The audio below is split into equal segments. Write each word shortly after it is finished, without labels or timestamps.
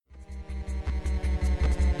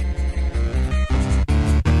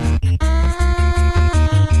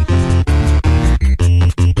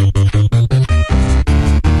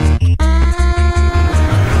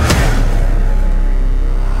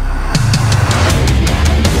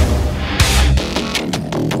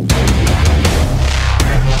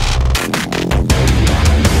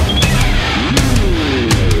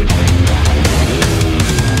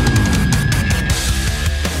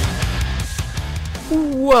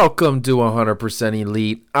Welcome to 100%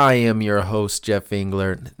 Elite. I am your host, Jeff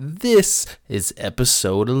Engler. This is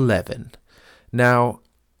episode 11. Now,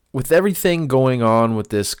 with everything going on with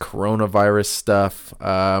this coronavirus stuff,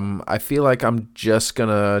 I feel like I'm just going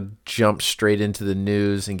to jump straight into the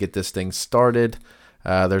news and get this thing started.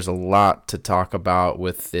 There's a lot to talk about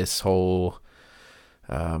with this whole...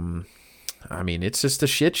 it's just a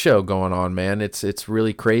shit show going on, man. It's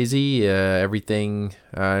really crazy. Everything.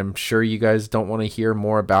 I'm sure you guys don't want to hear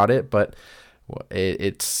more about it, but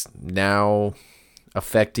it's now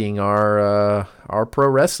affecting our pro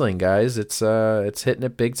wrestling, guys. It's hitting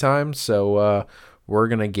it big time. So we're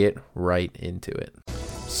gonna get right into it.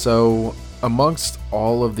 So amongst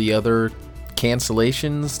all of the other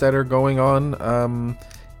cancellations that are going on,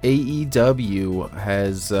 AEW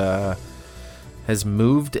has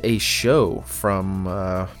moved a show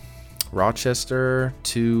from Rochester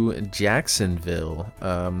to Jacksonville.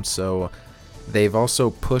 So they've also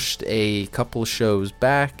pushed a couple shows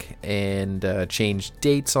back and changed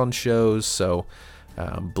dates on shows. So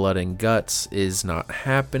Blood and Guts is not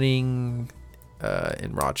happening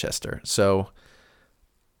in Rochester. So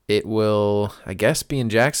it will, I guess, be in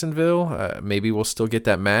Jacksonville. Maybe we'll still get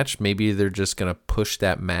that match. Maybe they're just going to push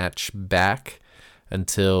that match back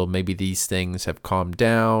until maybe these things have calmed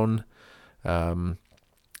down.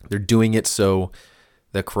 They're doing it so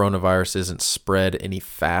the coronavirus isn't spread any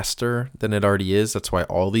faster than it already is. That's why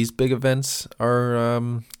all these big events are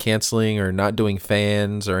canceling or not doing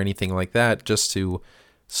fans or anything like that, just to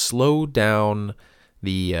slow down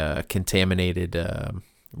the contaminated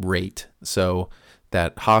rate so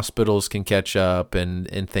that hospitals can catch up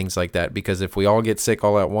and things like that. Because if we all get sick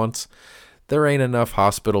all at once, there ain't enough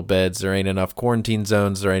hospital beds, there ain't enough quarantine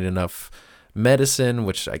zones, there ain't enough medicine,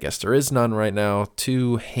 which I guess there is none right now,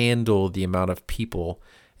 to handle the amount of people.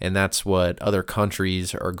 And that's what other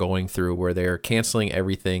countries are going through, where they're canceling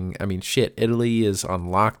everything. I mean, shit, Italy is on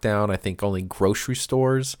lockdown. I think only grocery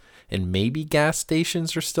stores and maybe gas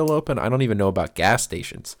stations are still open. I don't even know about gas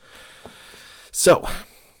stations. So,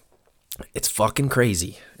 it's fucking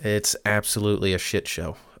crazy. It's absolutely a shit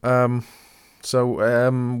show. With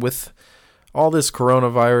all this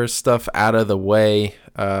coronavirus stuff out of the way,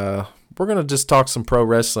 we're going to just talk some pro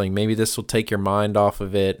wrestling. Maybe this will take your mind off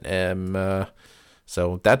of it.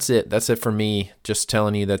 So that's it. That's it for me. Just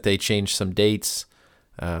telling you that they changed some dates.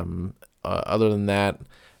 Other than that,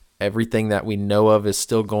 everything that we know of is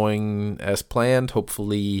still going as planned.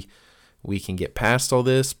 Hopefully we can get past all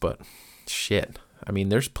this, but shit. I mean,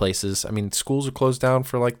 there's places. I mean, schools are closed down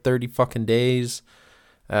for like 30 fucking days.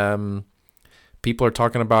 People are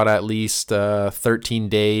talking about at least 13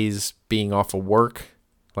 days being off of work.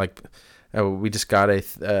 Like, we just got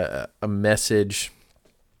a message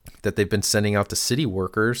that they've been sending out to city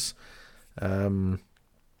workers, saying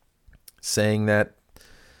that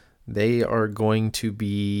they are going to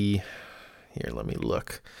be... Here, let me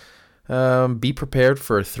look. Be prepared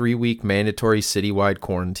for a 3-week mandatory citywide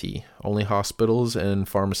quarantine. Only hospitals and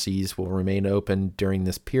pharmacies will remain open during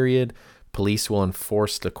this period. Police will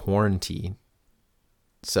enforce the quarantine.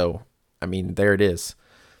 So, I mean, there it is.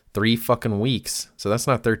 3 fucking weeks. So that's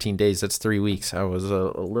not 13 days. That's 3 weeks. I was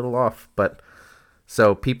a little off. But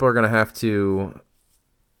so people are going to have to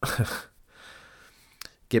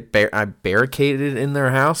get barricaded in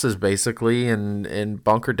their houses, basically, and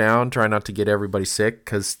bunker down, try not to get everybody sick,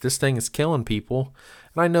 because this thing is killing people.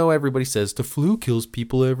 And I know everybody says the flu kills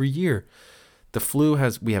people every year. The flu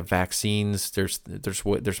we have vaccines. There's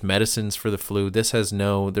medicines for the flu. There's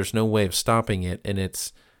no way of stopping it. And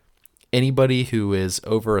it's anybody who is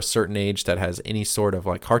over a certain age that has any sort of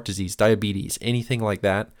like heart disease, diabetes, anything like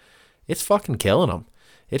that, it's fucking killing them.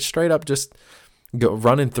 It's straight up just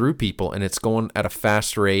running through people, and it's going at a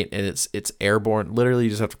fast rate, and it's airborne. Literally,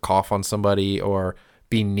 you just have to cough on somebody or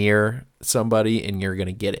be near somebody, and you're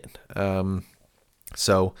gonna get it.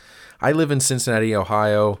 So I live in Cincinnati,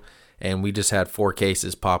 Ohio. And we just had 4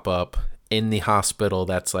 cases pop up in the hospital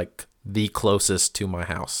that's like the closest to my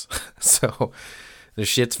house. So the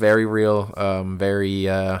shit's very real.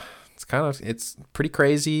 It's pretty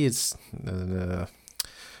crazy.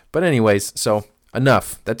 But anyways, so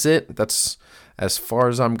enough. That's it. That's as far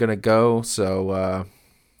as I'm going to go. So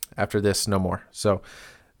after this, no more. So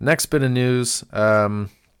next bit of news. The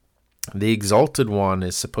Exalted One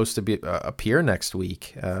is supposed to appear next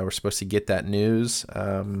week. We're supposed to get that news.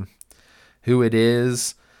 Who it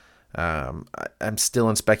is, I'm still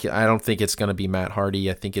in speculation. I don't think it's going to be Matt Hardy.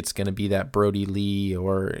 I think it's going to be that Brody Lee,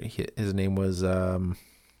 or his name was Luke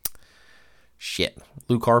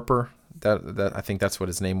Harper. That I think that's what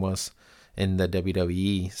his name was in the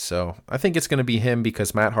WWE. So I think it's going to be him,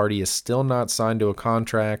 because Matt Hardy is still not signed to a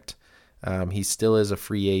contract. He still is a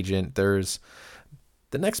free agent. There's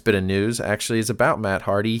the next bit of news actually is about Matt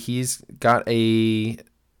Hardy. He's got a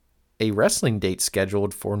wrestling date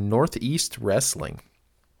scheduled for Northeast Wrestling.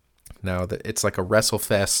 Now that it's like a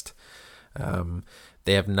WrestleFest.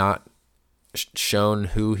 They have not shown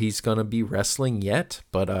who he's going to be wrestling yet,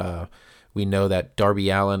 but we know that Darby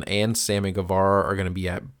Allin and Sammy Guevara are going to be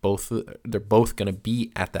at both. They're both going to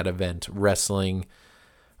be at that event wrestling,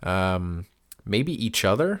 maybe each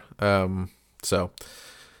other. So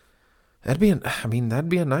that'd be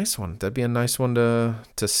a nice one. That'd be a nice one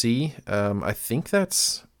to see. I think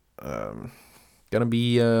that's gonna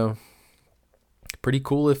be pretty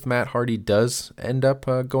cool if Matt Hardy does end up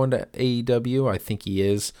going to AEW. I think he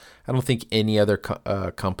is. I don't think any other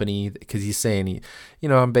company, because he's saying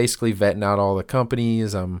I'm basically vetting out all the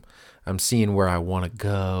companies. I'm seeing where I want to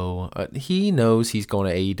go. He knows he's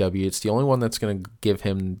going to AEW. It's the only one that's going to give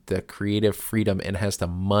him the creative freedom and has the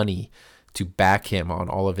money to back him on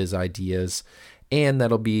all of his ideas, and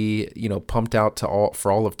that'll be pumped out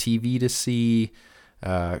for all of TV to see.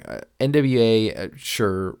 NWA,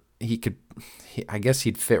 sure, I guess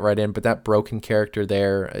he'd fit right in, but that broken character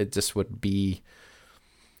there, it just would be,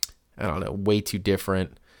 I don't know, way too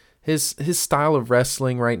different. His style of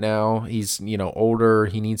wrestling right now, he's older,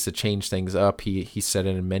 he needs to change things up. He said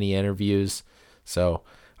it in many interviews. So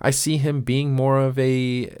I see him being more of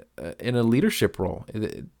in a leadership role.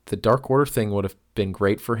 The Dark Order thing would have been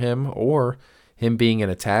great for him, or him being in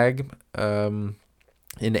a tag in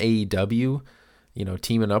AEW,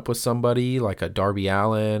 teaming up with somebody like a Darby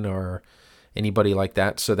Allin or anybody like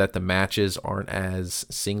that, so that the matches aren't as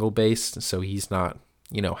single based. So he's not,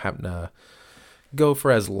 having to go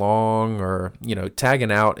for as long, or,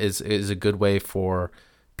 tagging out is a good way for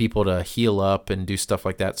people to heal up and do stuff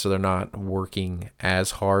like that, so they're not working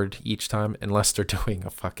as hard each time, unless they're doing a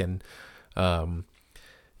fucking barn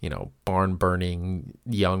burning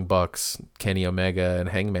Young Bucks, Kenny Omega and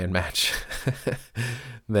Hangman match.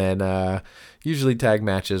 Then usually tag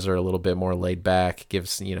matches are a little bit more laid back,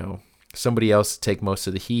 gives somebody else take most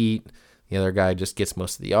of the heat, the other guy just gets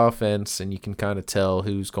most of the offense, and you can kind of tell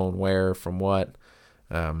who's going where from what.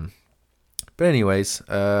 But anyways,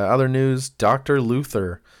 other news, Dr.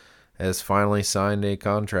 Luther has finally signed a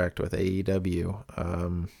contract with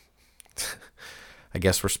AEW. I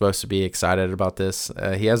guess we're supposed to be excited about this.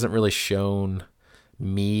 He hasn't really shown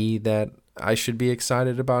me that I should be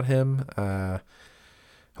excited about him.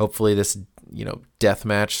 Hopefully this,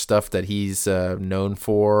 deathmatch stuff that he's known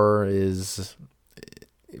for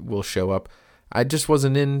will show up. I just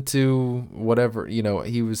wasn't into whatever,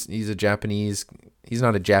 he's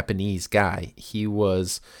not a Japanese guy. He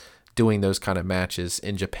was doing those kind of matches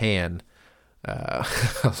in Japan a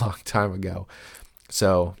long time ago.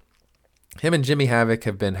 So him and Jimmy Havoc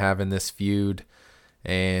have been having this feud,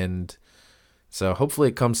 and so hopefully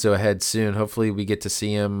it comes to a head soon. Hopefully we get to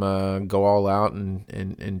see him go all out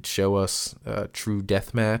and show us a true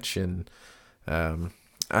death match. And I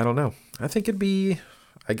don't know. I think it'd be,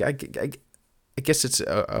 I guess it's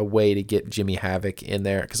a way to get Jimmy Havoc in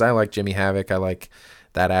there, because I like Jimmy Havoc. I like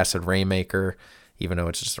that Acid Rainmaker, even though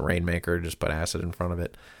it's just a Rainmaker, just put acid in front of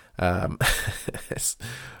it. It's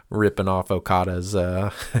ripping off Okada's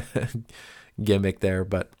gimmick there,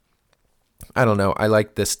 but I don't know. I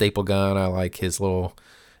like the staple gun. I like his little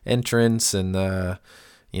entrance, and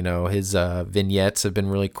his vignettes have been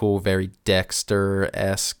really cool, very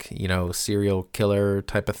Dexter-esque, serial killer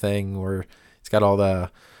type of thing, where he's got all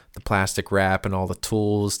the plastic wrap and all the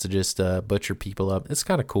tools to just butcher people up. It's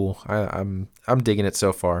kind of cool. I'm digging it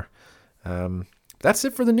so far. That's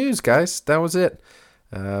it for the news, guys. That was it.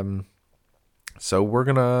 So we're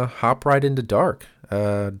gonna hop right into Dark.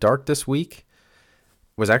 Dark this week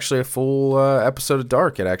was actually a full episode of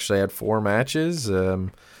Dark. It actually had 4 matches.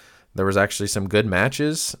 There was actually some good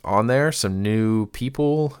matches on there. Some new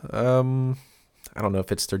people. I don't know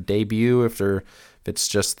if it's their debut, if it's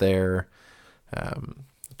just their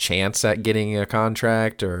chance at getting a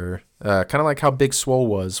contract, or kind of like how Big Swole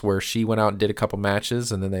was, where she went out and did a couple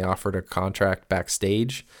matches and then they offered a contract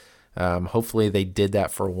backstage. Hopefully they did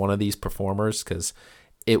that for one of these performers, because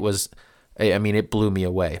it blew me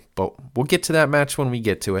away. But we'll get to that match when we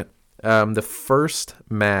get to it. The first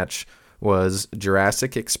match was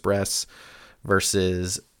Jurassic Express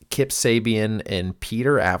versus Kip Sabian and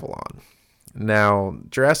Peter Avalon. Now,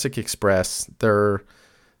 Jurassic Express, they're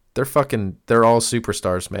all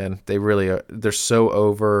superstars, man. They really are. They're so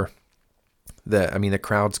over. The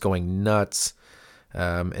crowd's going nuts.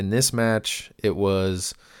 In this match, it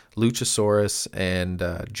was Luchasaurus and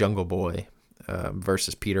Jungle Boy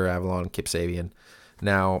versus Peter Avalon and Kip Sabian.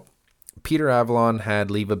 Now, Peter Avalon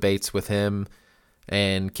had Leva Bates with him,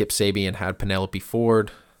 and Kip Sabian had Penelope Ford.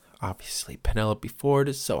 Obviously, Penelope Ford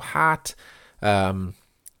is so hot.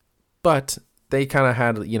 But they kind of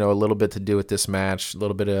had, a little bit to do with this match, a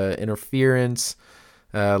little bit of interference.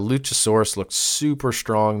 Luchasaurus looked super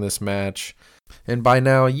strong this match. And by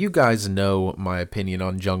now, you guys know my opinion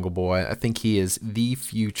on Jungle Boy. I think he is the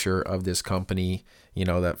future of this company.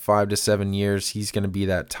 That 5 to 7 years, he's going to be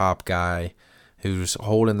that top guy who's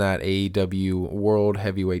holding that AEW World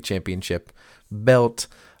Heavyweight Championship belt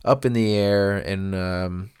up in the air.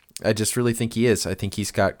 And I just really think he is. I think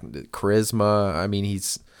he's got charisma. I mean,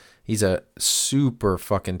 he's a super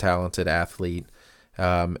fucking talented athlete.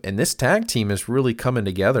 And this tag team is really coming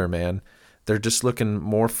together, man. They're just looking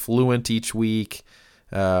more fluent each week.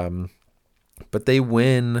 But they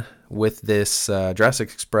win with this,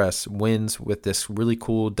 Jurassic Express wins with this really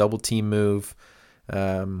cool double team move.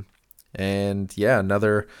 And yeah,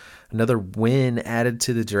 another win added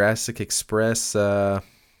to the Jurassic Express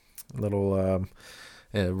little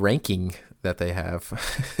ranking that they have.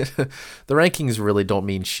 The rankings really don't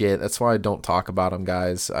mean shit. That's why I don't talk about them,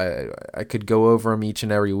 guys. I could go over them each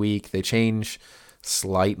and every week. They change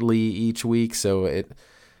slightly each week, so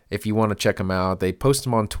if you want to check them out, they post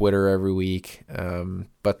them on Twitter every week,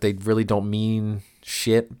 but they really don't mean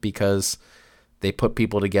shit because they put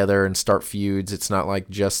people together and start feuds. It's not like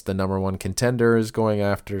just the number one contender is going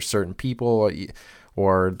after certain people,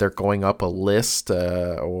 or they're going up a list,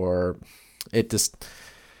 or it just,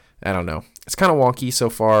 I don't know. It's kind of wonky so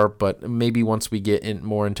far, but maybe once we get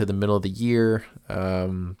more into the middle of the year,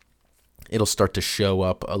 it'll start to show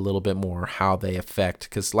up a little bit more how they affect.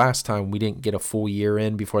 Because last time we didn't get a full year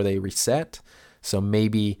in before they reset. So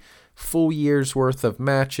maybe full year's worth of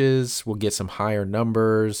matches. We'll get some higher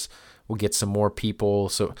numbers. We'll get some more people.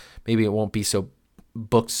 So maybe it won't be so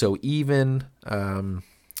booked so even. I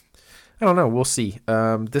don't know. We'll see.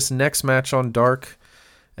 This next match on Dark,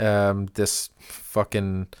 this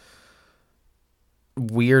fucking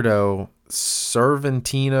weirdo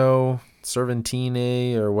Cervantine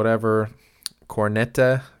or whatever,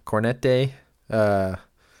 Cornette,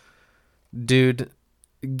 dude,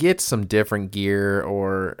 get some different gear,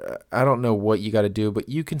 or I don't know what you got to do, but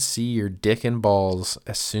you can see your dick and balls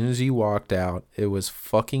as soon as you walked out. It was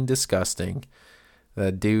fucking disgusting.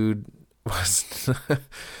 That dude was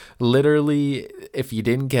literally, if you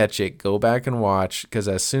didn't catch it, go back and watch, because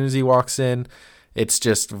as soon as he walks in, it's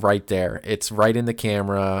just right there. It's right in the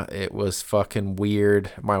camera. It was fucking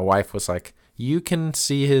weird. My wife was like, you can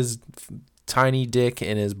see his tiny dick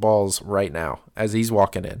and his balls right now as he's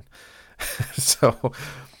walking in. So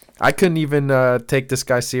I couldn't even take this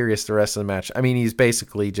guy serious the rest of the match. I mean, he's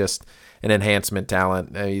basically just an enhancement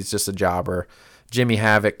talent. He's just a jobber. Jimmy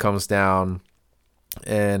Havoc comes down,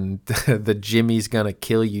 and the Jimmy's gonna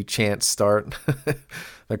kill you chant start.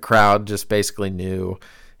 The crowd just basically knew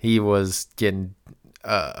he was getting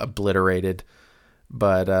obliterated.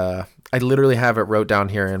 But I literally have it wrote down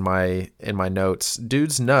here in my notes.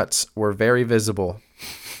 Dude's nuts were very visible.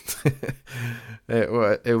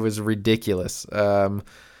 It was ridiculous.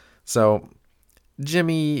 So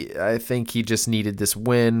Jimmy, I think he just needed this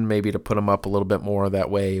win, maybe to put him up a little bit more. That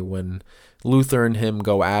way, when Luther and him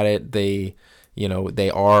go at it, they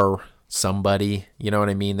are somebody. You know what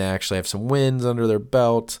I mean? They actually have some wins under their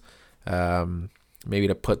belt. Maybe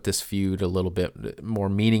to put this feud a little bit more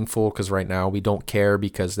meaningful, because right now we don't care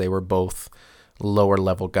because they were both lower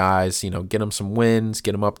level guys. Get them some wins,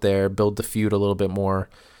 get them up there, build the feud a little bit more.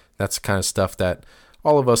 That's the kind of stuff that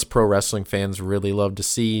all of us pro wrestling fans really love to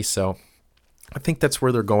see. So I think that's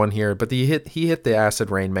where they're going here. But he hit the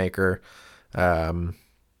Acid Rainmaker, and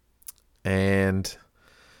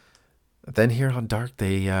then here on Dark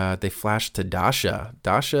they flashed to Dasha.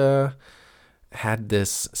 Dasha had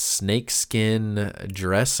this snakeskin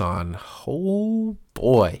dress on. Oh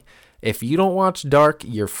boy. If you don't watch Dark,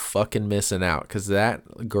 you're fucking missing out, because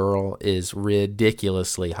that girl is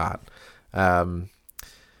ridiculously hot.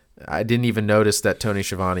 I didn't even notice that Tony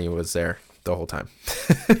Schiavone was there the whole time.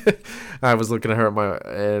 I was looking at her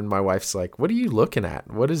and my wife's like, what are you looking at?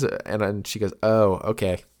 What is it? And she goes, oh,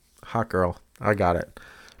 okay. Hot girl. I got it.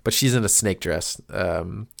 But she's in a snake dress.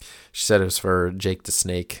 She said it was for Jake the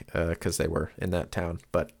Snake, because they were in that town.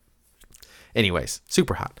 But anyways,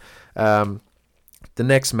 super hot. The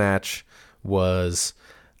next match was,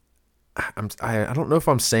 I don't know if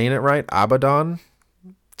I'm saying it right, Abaddon,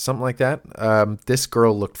 something like that. This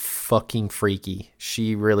girl looked fucking freaky.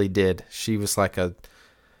 She really did. She was like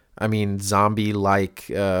zombie-like.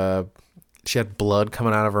 She had blood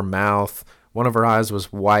coming out of her mouth. One of her eyes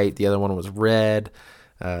was white. The other one was red.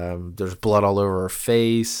 There's blood all over her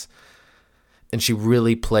face. And she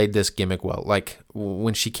really played this gimmick well. Like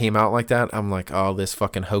when she came out like that, I'm like, oh, this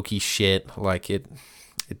fucking hokey shit. Like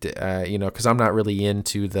because I'm not really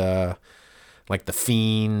into the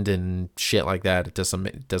Fiend and shit like that. It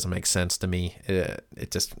doesn't make sense to me.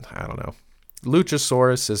 It just, I don't know.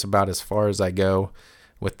 Luchasaurus is about as far as I go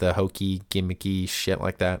with the hokey, gimmicky shit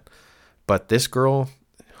like that. But this girl,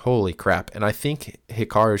 holy crap. And I think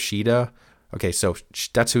Hikaru Shida, okay, so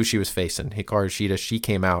that's who she was facing. Hikaru Shida, she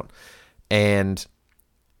came out. And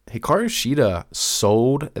Hikaru Shida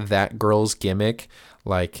sold that girl's gimmick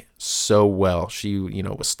like so well. She,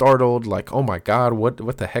 was startled, like, oh my God, what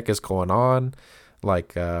the heck is going on?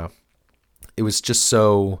 Like, it was just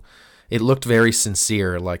so, it looked very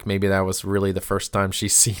sincere. Like maybe that was really the first time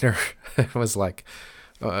she's seen her. It was like,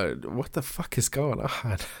 what the fuck is going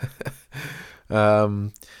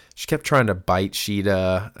on? She kept trying to bite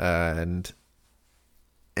Shida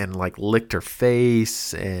and like licked her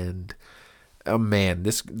face, and oh man,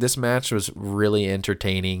 this match was really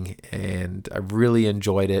entertaining and I really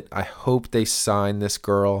enjoyed it. I hope they sign this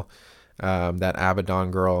girl, that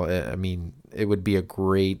Abaddon girl. I mean, it would be a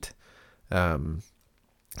great,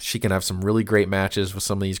 she can have some really great matches with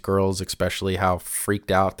some of these girls, especially how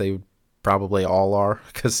freaked out they probably all are,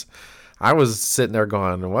 because I was sitting there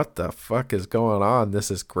going, what the fuck is going on?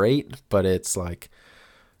 This is great, but it's like,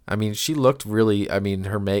 I mean, she looked really, I mean,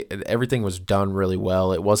 everything was done really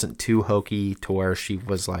well. It wasn't too hokey to where she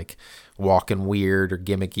was like walking weird or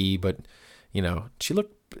gimmicky, but she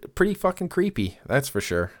looked pretty fucking creepy. That's for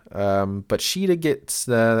sure. But Shida gets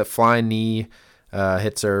the flying knee,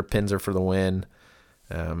 hits her, pins her for the win.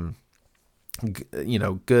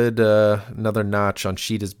 Good, another notch on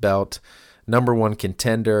Shida's belt. Number one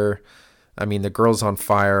contender. I mean, the girl's on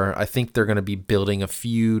fire. I think they're going to be building a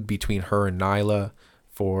feud between her and Nyla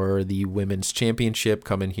for the women's championship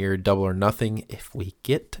coming here, Double or Nothing, if we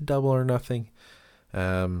get to Double or Nothing.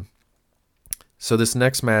 So this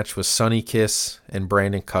next match was Sonny Kiss and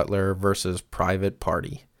Brandon Cutler versus Private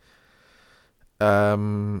Party.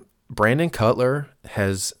 Brandon Cutler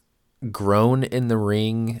has grown in the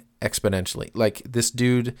ring exponentially. Like, this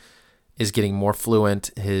dude is getting more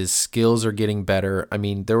fluent. His skills are getting better. I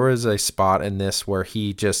mean, there was a spot in this where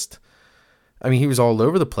he was all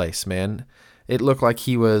over the place, man. It looked like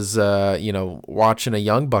he was, watching a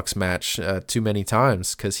Young Bucks match too many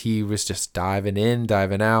times, because he was just diving in,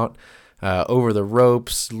 diving out, over the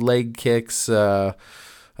ropes, leg kicks, over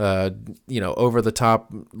the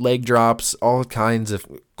top leg drops, all kinds of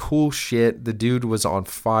cool shit. The dude was on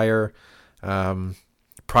fire.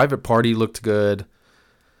 Private Party looked good.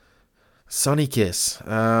 Sonny Kiss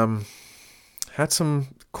had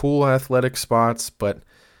some cool athletic spots, but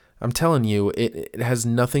I'm telling you, it has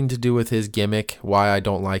nothing to do with his gimmick, why I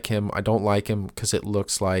don't like him. I don't like him because it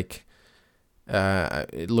looks like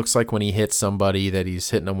when he hits somebody that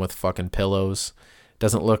he's hitting them with fucking pillows.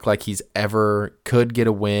 Doesn't look like he's ever could get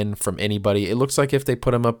a win from anybody. It looks like if they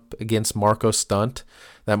put him up against Marco Stunt,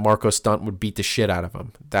 that Marco Stunt would beat the shit out of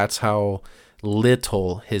him. That's how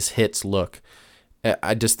little his hits look.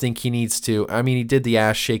 I just think he needs to, he did the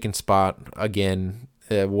ass shaking spot again,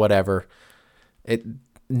 whatever.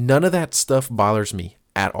 None of that stuff bothers me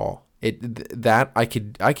at all. That I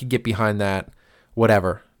could get behind that,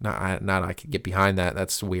 whatever. Not I could get behind that.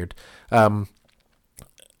 That's weird. I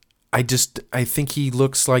think he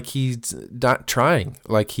looks like he's not trying.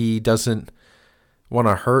 Like he doesn't want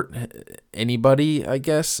to hurt anybody, I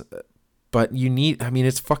guess. But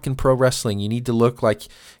it's fucking pro wrestling. You need to look like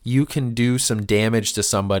you can do some damage to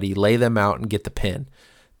somebody, lay them out, and get the pin.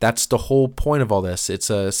 That's the whole point of all this. It's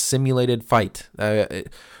a simulated fight.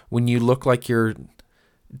 When you look like you're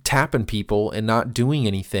tapping people and not doing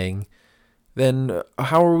anything, then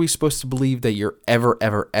how are we supposed to believe that you're ever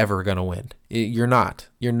going to win? You're not.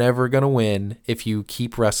 You're never going to win if you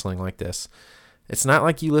keep wrestling like this. It's not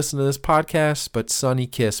like you listen to this podcast, but Sonny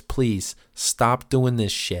Kiss, please stop doing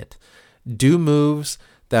this shit. Do moves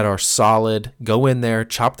that are solid. Go in there,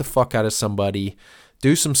 chop the fuck out of somebody.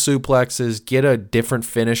 Do some suplexes, get a different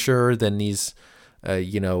finisher than these,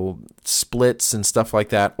 splits and stuff like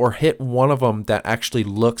that, or hit one of them that actually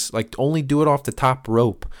looks like, only do it off the top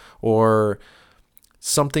rope, or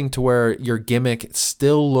something to where your gimmick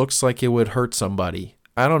still looks like it would hurt somebody.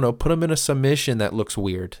 I don't know, put them in a submission that looks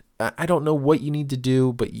weird. I don't know what you need to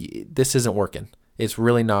do, but this isn't working. It's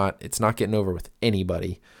really not. It's not getting over with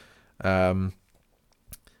anybody.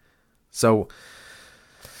 So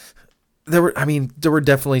there were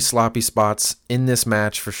definitely sloppy spots in this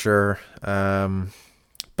match for sure.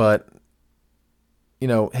 But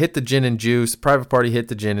hit the gin and juice. Private Party hit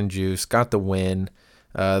the gin and juice, got the win.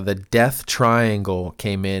 The Death Triangle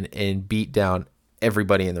came in and beat down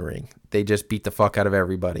everybody in the ring. They just beat the fuck out of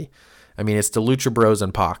everybody. I mean, it's the Lucha Bros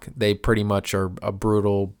and Pac. They pretty much are a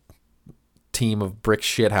brutal team of brick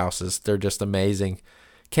shit houses. They're just amazing.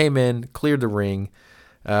 Came in, cleared the ring.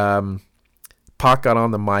 Pac got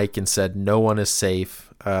on the mic and said, "No one is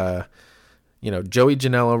safe." Joey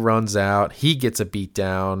Janela runs out. He gets a beat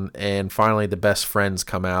down, and finally the best friends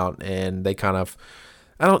come out, and they kind of,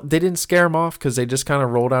 they didn't scare him off because they just kind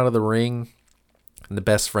of rolled out of the ring, and the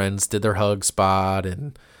best friends did their hug spot,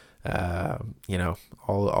 and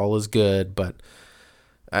all is good. But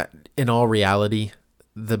in all reality,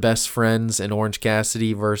 the best friends and Orange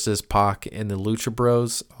Cassidy versus Pac and the Lucha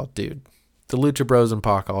Bros. Oh, dude, the Lucha Bros and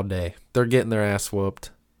Pac all day. They're getting their ass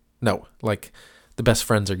whooped. No, like, the best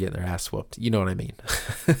friends are getting their ass whooped. You know what I mean?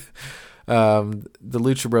 The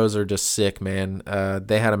Lucha Bros are just sick, man.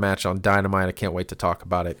 They had a match on Dynamite. I can't wait to talk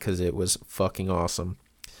about it because it was fucking awesome.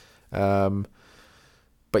 But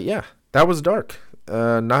yeah, that was dark.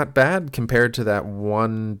 Not bad compared to that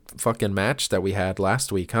one fucking match that we had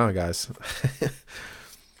last week, huh, guys?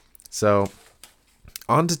 So,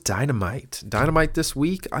 on to Dynamite. Dynamite this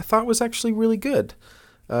week, I thought was actually really good.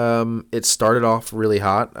 It started off really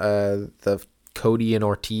hot. The Cody and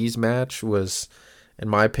Ortiz match was, in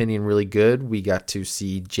my opinion, really good. We got to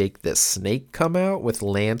see Jake the Snake come out with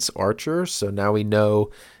Lance Archer. So now we know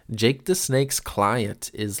Jake the Snake's client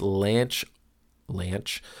is Lance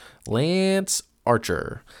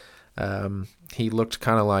Archer. He looked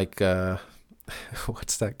kind of like,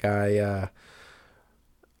 what's that guy?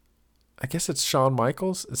 I guess it's Shawn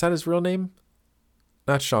Michaels. Is that his real name?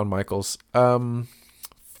 Not Shawn Michaels.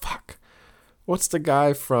 Fuck. What's the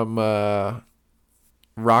guy from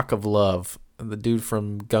Rock of Love? The dude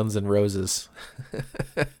from Guns N' Roses.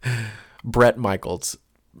 Bret Michaels.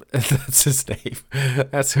 That's his name.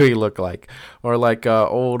 That's who he looked like. Or like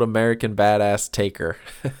old American Badass Taker.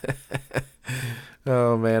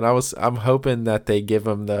 Oh man, I'm hoping that they give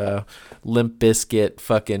him the Limp Bizkit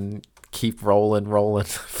fucking keep rolling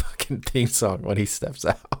fucking theme song when he steps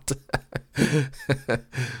out.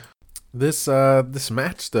 This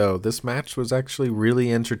match though, this match was actually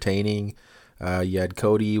really entertaining. You had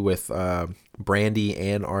Cody with Brandy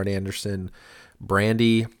and Arn Anderson.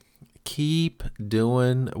 Brandy, keep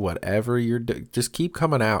doing whatever you're doing. Just keep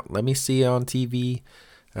coming out. Let me see you on TV.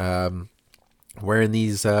 Wearing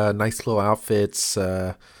these nice little outfits.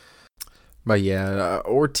 But yeah,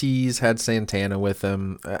 Ortiz had Santana with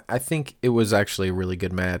him. I think it was actually a really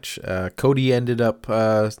good match. Cody ended up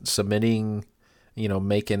submitting,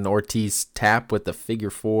 making Ortiz tap with the figure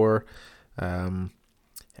 4. And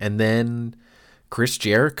then Chris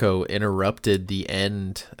Jericho interrupted the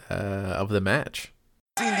end of the match.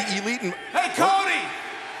 The elite and hey, Cody!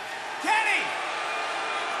 Kenny!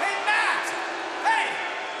 Hey, Matt!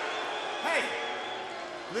 Hey!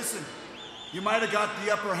 Listen, you might have got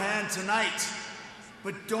the upper hand tonight,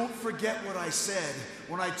 but don't forget what I said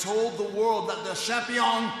when I told the world that the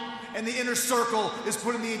champion and the Inner Circle is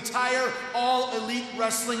putting the entire All Elite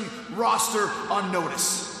Wrestling roster on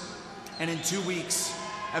notice. And in 2 weeks,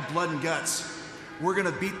 at Blood and Guts, we're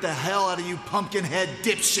gonna beat the hell out of you pumpkinhead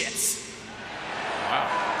dipshits.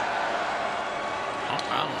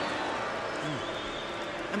 wow.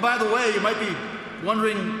 And by the way, you might be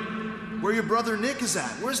wondering where your brother Nick is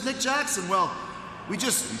at. Where's Nick Jackson? Well, we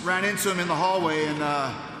just ran into him in the hallway, and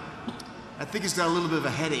I think he's got a little bit of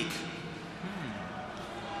a headache.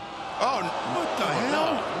 Oh, what the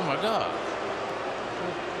hell? Oh my God.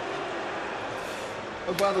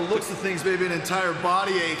 Oh, by the looks of things, maybe an entire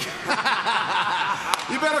body ache.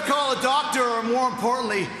 You better call a doctor, or more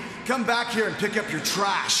importantly, come back here and pick up your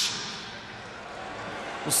trash.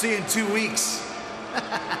 We'll see you in 2 weeks.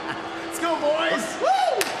 Let's go, boys! Woo!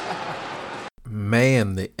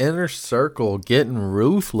 Man, the Inner Circle getting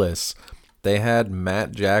ruthless. They had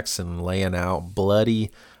Matt Jackson laying out bloody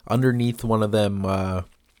underneath one of them.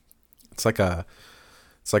 It's like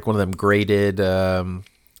one of them grated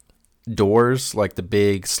doors, like the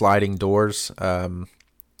big sliding doors. And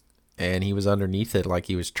he was underneath it like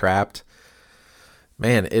he was trapped.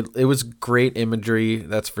 Man, it was great imagery,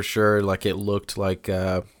 that's for sure. Like, it looked like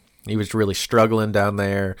he was really struggling down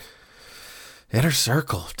there. Inner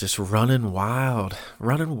Circle just running wild,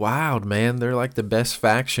 man. They're like the best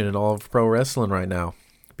faction in all of pro wrestling right now,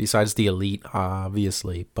 besides the Elite,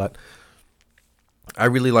 obviously. But I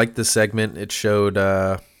really liked this segment. It showed,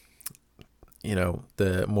 the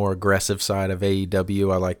more aggressive side of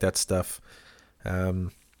AEW. I like that stuff.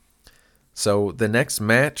 So the next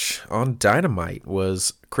match on Dynamite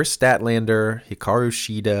was Chris Statlander, Hikaru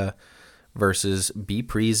Shida versus B.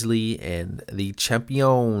 Priestley and the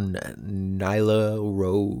champion Nyla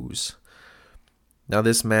Rose. Now,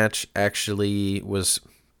 this match actually was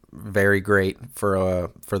very great for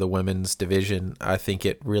the women's division. I think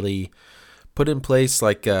it really put in place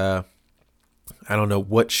like I don't know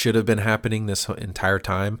what should have been happening this entire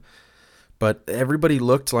time, but everybody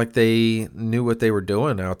looked like they knew what they were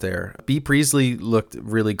doing out there. Bea Priestley looked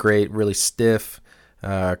really great, really stiff.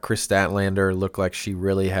 Chris Statlander looked like she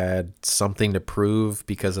really had something to prove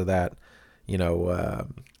because of that,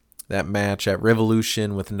 that match at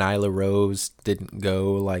Revolution with Nyla Rose didn't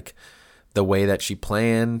go like the way that she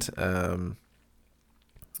planned. I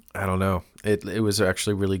don't know. It was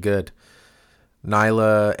actually really good.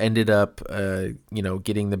 Nyla ended up,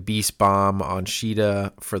 getting the Beast Bomb on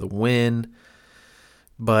Shida for the win.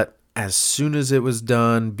 But as soon as it was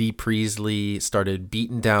done, Bea Priestley started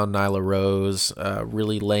beating down Nyla Rose,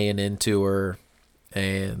 really laying into her,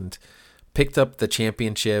 and picked up the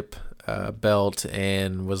championship belt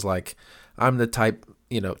and was like, I'm the top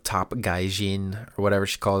gaijin, or whatever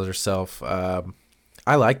she calls herself. I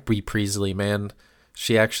like Bea Priestley, man.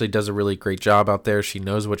 She actually does a really great job out there. She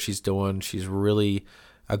knows what she's doing. She's really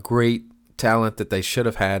a great talent that they should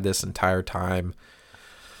have had this entire time.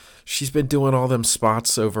 She's been doing all them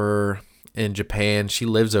spots over in Japan. She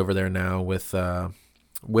lives over there now with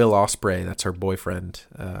Will Ospreay. That's her boyfriend.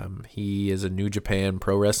 He is a New Japan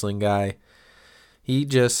Pro Wrestling guy. He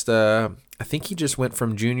just, I think he just went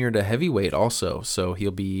from junior to heavyweight also. So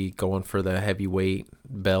he'll be going for the heavyweight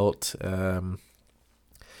belt.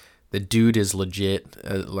 The dude is legit,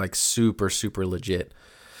 like super, super legit.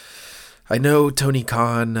 I know Tony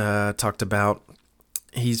Khan talked about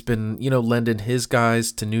he's been, lending his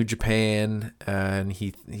guys to New Japan, and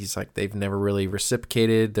he's like, they've never really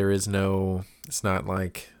reciprocated. It's not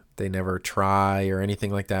like they never try or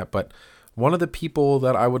anything like that. But one of the people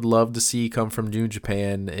that I would love to see come from New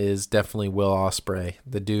Japan is definitely Will Ospreay.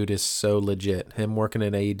 The dude is so legit. Him working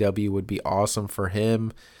in AEW would be awesome for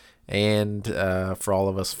him and for all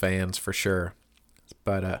of us fans for sure.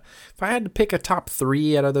 But if I had to pick a top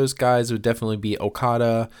 3 out of those guys, it would definitely be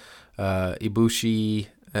Okada, Ibushi,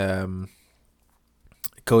 Kota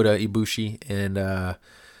Ibushi, and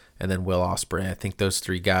then Will Ospreay. I think those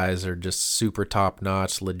 3 guys are just super top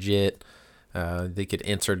notch, legit. They get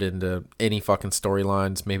inserted into any fucking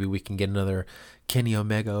storylines. Maybe we can get another Kenny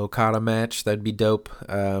Omega Okada match. That'd be dope.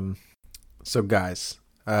 So guys,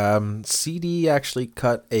 CD actually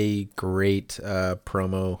cut a great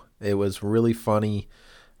promo. It was really funny.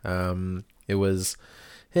 It was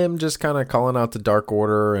him just kind of calling out the Dark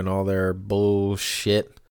Order and all their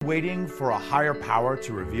bullshit. Waiting for a higher power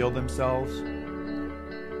to reveal themselves?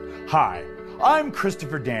 Hi, I'm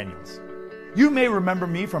Christopher Daniels. You may remember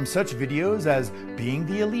me from such videos as Being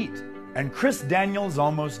the Elite and Chris Daniels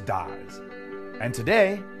Almost Dies. And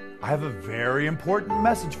today, I have a very important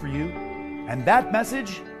message for you. And that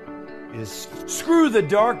message is screw the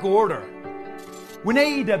Dark Order. When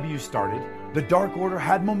AEW started, the Dark Order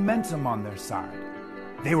had momentum on their side.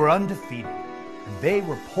 They were undefeated, and they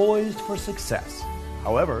were poised for success.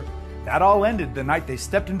 However, that all ended the night they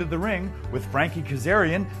stepped into the ring with Frankie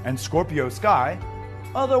Kazarian and Scorpio Sky,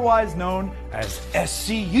 otherwise known as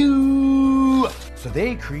SCU. So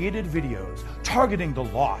they created videos targeting the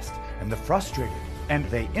lost and the frustrated, and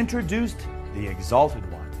they introduced the Exalted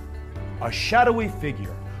One, a shadowy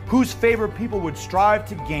figure whose favor people would strive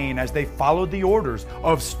to gain as they followed the orders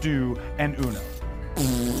of Stu and Uno.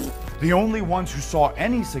 The only ones who saw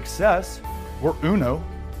any success were Uno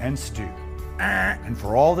and Stu. And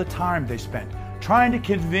for all the time they spent trying to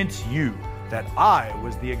convince you that I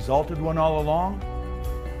was the Exalted One all along,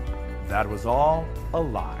 that was all a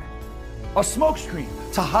lie. A smokescreen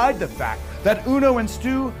to hide the fact that Uno and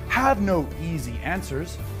Stu have no easy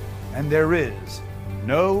answers, and there is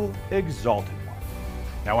no Exalted One.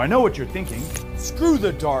 Now I know what you're thinking. Screw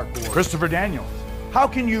the Dark Order. Christopher Daniels, how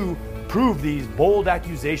can you prove these bold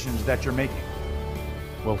accusations that you're making?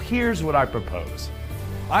 Well, here's what I propose.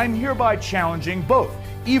 I'm hereby challenging both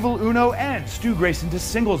Evil Uno and Stu Grayson to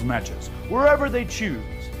singles matches, wherever they choose,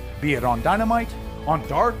 be it on Dynamite, on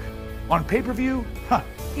Dark, on pay-per-view,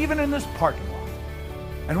 even in this parking lot.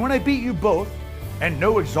 And when I beat you both, and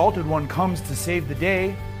no Exalted One comes to save the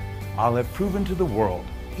day, I'll have proven to the world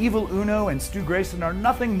Evil Uno and Stu Grayson are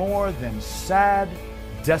nothing more than sad,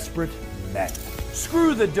 desperate men.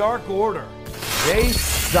 Screw the Dark Order. They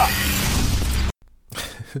suck.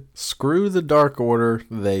 Screw the Dark Order.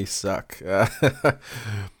 They suck.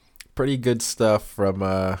 Pretty good stuff from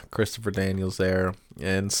Christopher Daniels there.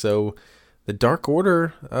 And so the Dark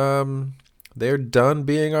Order, they're done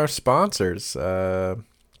being our sponsors. I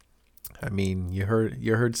mean, you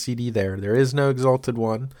heard CD there. There is no Exalted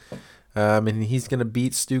One. And he's going to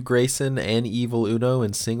beat Stu Grayson and Evil Uno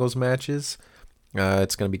in singles matches.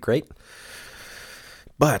 It's going to be great.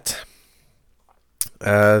 But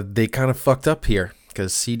they kind of fucked up here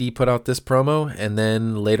because CD put out this promo, and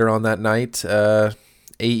then later on that night,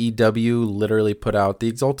 AEW literally put out the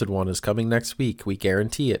Exalted One is coming next week. We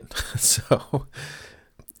guarantee it. So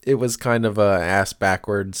it was kind of a ass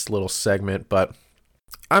backwards little segment, but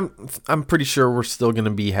I'm pretty sure we're still going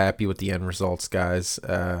to be happy with the end results, guys.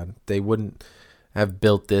 They wouldn't have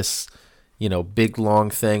built this, big long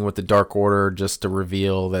thing with the Dark Order just to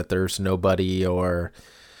reveal that there's nobody, or,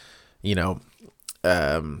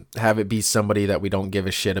 have it be somebody that we don't give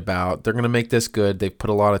a shit about. They're going to make this good. They've put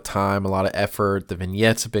a lot of time, a lot of effort. The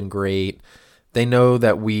vignettes have been great. They know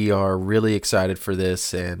that we are really excited for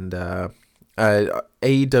this, and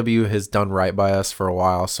AEW has done right by us for a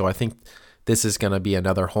while, so I think this is going to be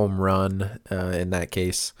another home run in that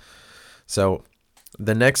case. So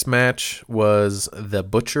the next match was the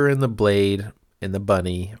Butcher and the Blade and the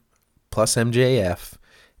Bunny plus MJF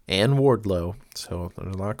and Wardlow. So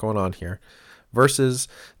there's a lot going on here. Versus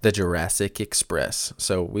the Jurassic Express.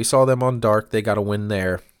 So we saw them on Dark. They got a win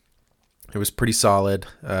there. It was pretty solid.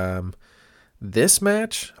 This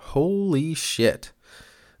match, holy shit.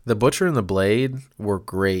 The Butcher and the Blade were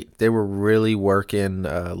great. They were really working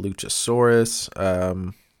Luchasaurus.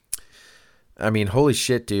 Holy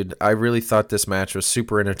shit, dude. I really thought this match was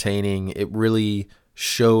super entertaining. It really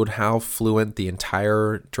showed how fluent the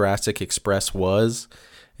entire Jurassic Express was.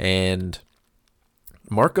 And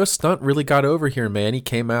Marco Stunt really got over here, man. He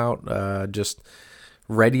came out just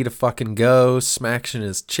ready to fucking go, smashing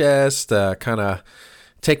his chest, kind of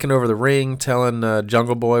taking over the ring, telling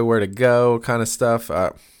Jungle Boy where to go, kind of stuff.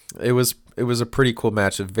 It was a pretty cool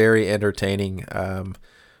match, very entertaining.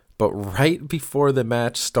 But right before the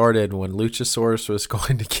match started, when Luchasaurus was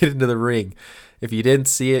going to get into the ring, if you didn't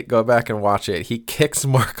see it, go back and watch it. He kicks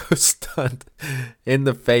Marco Stunt in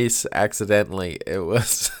the face accidentally. It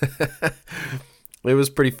was it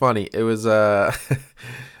was pretty funny. It was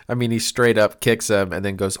he straight up kicks him and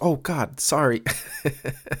then goes, "Oh God, sorry."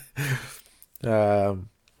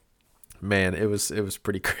 Man, it was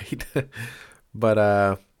pretty great.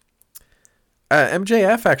 But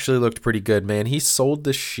MJF actually looked pretty good, man. He sold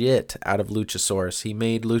the shit out of Luchasaurus. He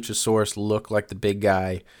made Luchasaurus look like the big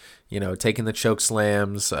guy, taking the choke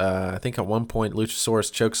slams. I think at one point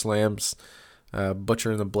Luchasaurus choke slams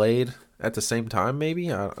Butcher and the Blade at the same time, maybe.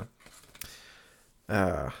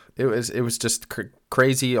 It was just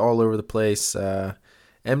crazy all over the place.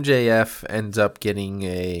 MJF ends up getting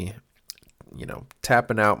a,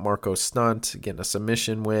 tapping out Marco Stunt, getting a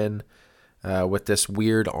submission win. With this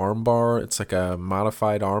weird armbar. It's like a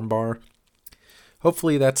modified armbar.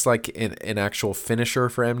 Hopefully that's like an actual finisher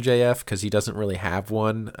for MJF, because he doesn't really have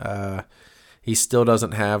one. He still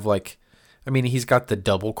doesn't have he's got the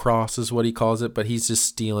double cross is what he calls it, but he's just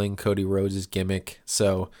stealing Cody Rhodes' gimmick.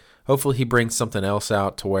 So hopefully he brings something else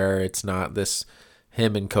out to where it's not this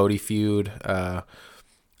him and Cody feud.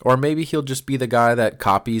 Or maybe he'll just be the guy that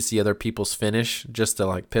copies the other people's finish just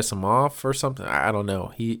to piss him off or something. I don't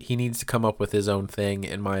know. He needs to come up with his own thing,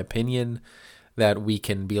 in my opinion, that we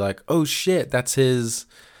can be like, oh shit, that's his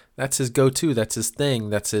go-to, that's his thing,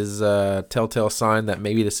 that's his telltale sign that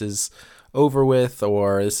maybe this is over with,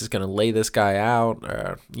 or this is gonna lay this guy out,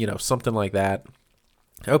 or something like that.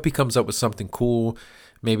 I hope he comes up with something cool,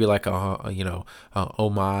 maybe like a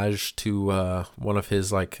homage to one of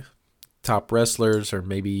his top wrestlers, or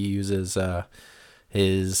maybe he uses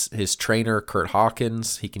his trainer Kurt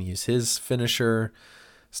Hawkins. He can use his finisher,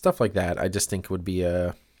 stuff like that. I just think it would be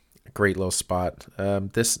a great little spot.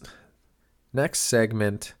 This next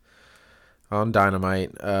segment on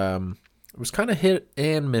Dynamite was kind of hit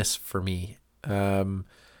and miss for me.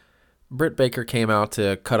 Britt Baker came out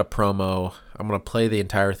to cut a promo. I'm gonna play the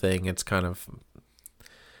entire thing. It's kind of,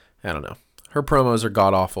 I don't know. Her promos are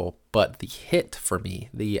god-awful, but the hit for me,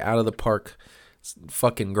 the out-of-the-park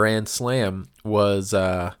fucking grand slam, was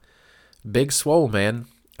Big Swole, man.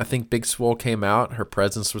 I think Big Swole came out. Her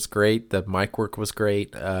presence was great. The mic work was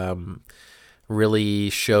great. Really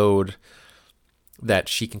showed that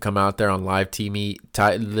she can come out there on live TV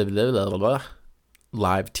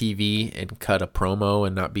and cut a promo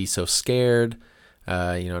and not be so scared,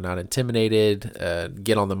 not intimidated,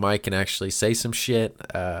 get on the mic and actually say some shit.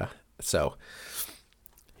 So,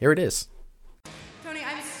 here it is. Tony,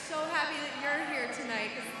 I'm so happy that you're here tonight,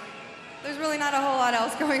 because there's really not a whole lot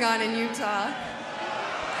else going on in Utah.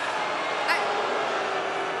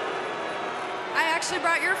 I actually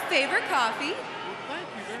brought your favorite coffee.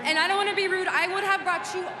 And I don't want to be rude, I would have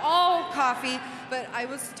brought you all coffee, but I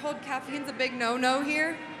was told caffeine's a big no-no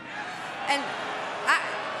here. And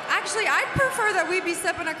Actually, I'd prefer that we be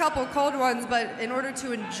sipping a couple cold ones, but in order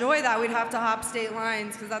to enjoy that, we'd have to hop state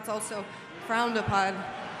lines, because that's also frowned upon.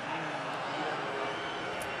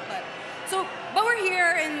 But we're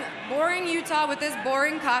here in boring Utah with this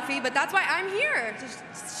boring coffee, but that's why I'm here, to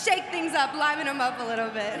shake things up, liven them up a little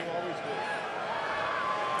bit.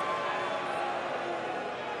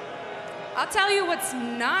 I'll tell you what's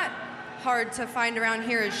not hard to find around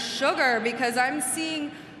here is sugar, because I'm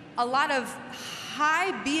seeing a lot of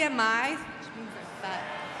high BMI, which means they're fat,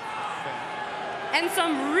 and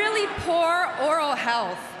some really poor oral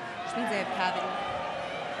health, which means they have cavity.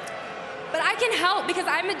 But I can help because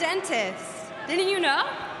I'm a dentist. Didn't you know?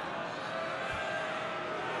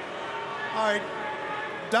 All right,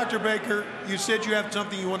 Dr. Baker, you said you have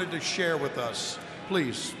something you wanted to share with us.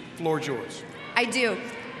 Please, floor is yours. I do.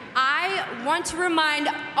 I want to remind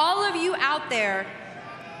all of you out there,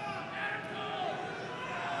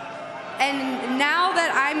 and now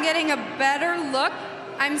that I'm getting a better look,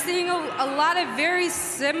 I'm seeing a lot of very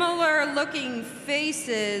similar looking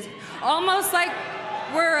faces, almost like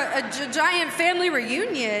we're a giant family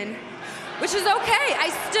reunion, which is okay. I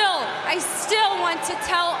still want to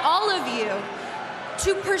tell all of you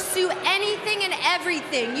to pursue anything and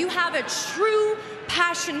everything you have a true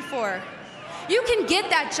passion for. You can get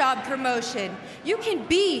that job promotion. You can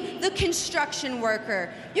be the construction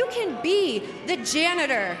worker. You can be the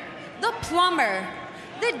janitor, the plumber,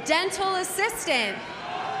 the dental assistant.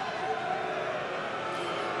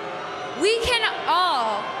 We can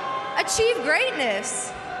all achieve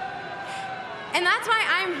greatness. And that's why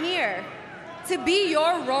I'm here, to be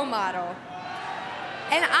your role model.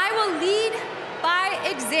 And I will lead by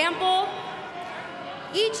example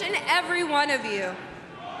each and every one of you.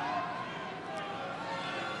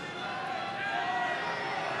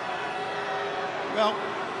 Well,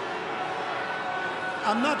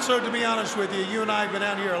 I'm not so, to be honest with you, you and I have been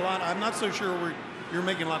out here a lot. I'm not so sure you're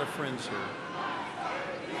making a lot of friends here.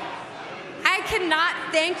 I cannot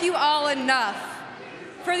thank you all enough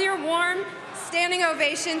for your warm standing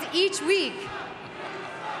ovations each week.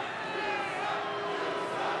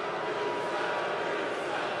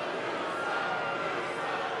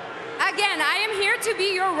 Again, I am here to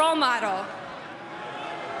be your role model.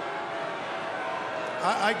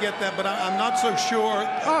 I get that, but I'm not so sure.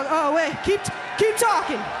 Oh, wait, keep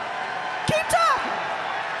talking. Keep talking.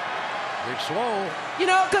 Big Swole. You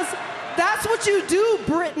know, because that's what you do,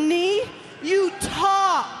 Brittany. You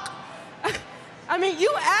talk. I mean,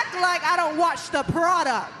 you act like I don't watch the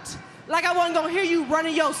product. Like I wasn't gonna hear you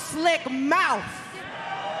running your slick mouth.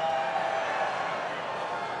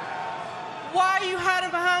 Why are you hiding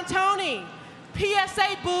behind Tony?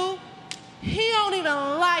 PSA, boo. He don't even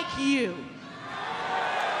like you.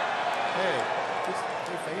 Hey, just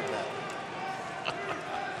fade that.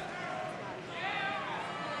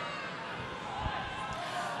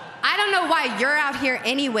 I don't know why you're out here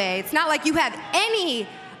anyway. It's not like you have any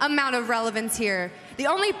amount of relevance here. The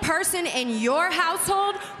only person in your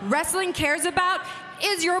household wrestling cares about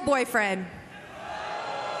is your boyfriend.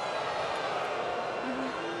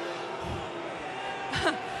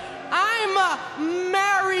 I'm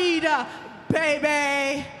married,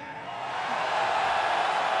 baby.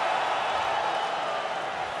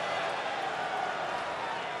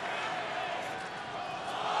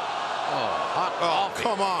 Oh,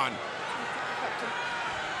 come on.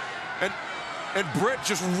 And Britt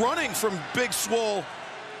just running from Big Swole.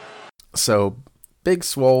 So Big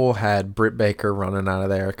Swole had Britt Baker running out of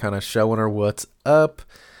there, kind of showing her what's up.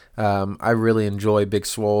 I really enjoy Big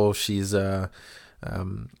Swole. She's I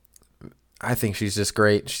think she's just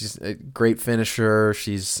great. She's a great finisher.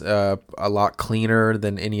 She's a lot cleaner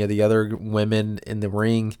than any of the other women in the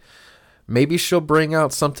ring. Maybe she'll bring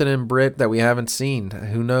out something in Britt that we haven't seen.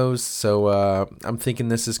 Who knows? So I'm thinking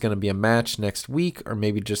this is going to be a match next week, or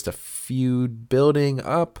maybe just a feud building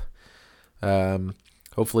up.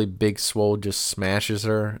 Hopefully Big Swole just smashes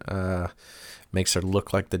her, makes her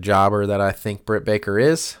look like the jobber that I think Britt Baker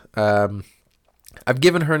is. I've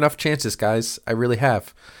given her enough chances, guys. I really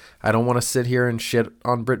have. I don't want to sit here and shit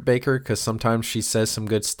on Britt Baker because sometimes she says some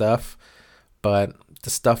good stuff, but the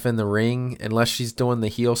stuff in the ring, unless she's doing the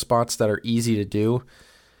heel spots that are easy to do,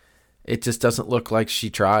 it just doesn't look like she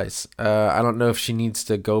tries. I don't know if she needs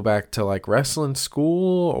to go back to like wrestling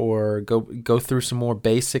school or go through some more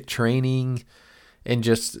basic training and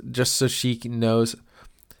just so she knows.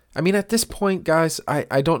 I mean, at this point, guys,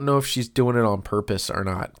 I don't know if she's doing it on purpose or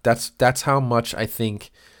not. That's how much I think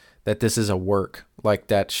that this is a work. Like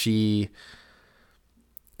that she...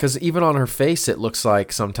 Because even on her face, it looks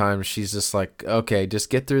like sometimes she's just like, okay, just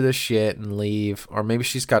get through this shit and leave. Or maybe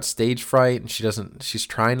she's got stage fright and she's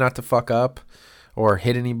trying not to fuck up. or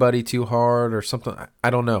hit anybody too hard or something. I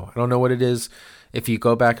don't know. I don't know what it is. If you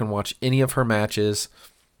go back and watch any of her matches,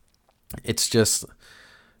 it's just,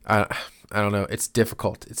 I don't know. It's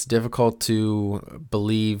difficult. It's difficult to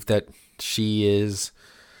believe that she is,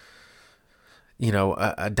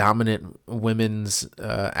 a dominant women's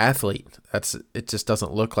athlete. It just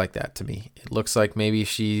doesn't look like that to me. It looks like maybe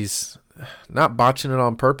she's not botching it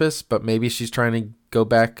on purpose, but maybe she's trying to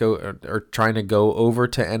or trying to go over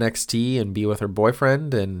to NXT and be with her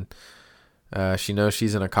boyfriend, and she knows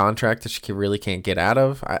she's in a contract that she really can't get out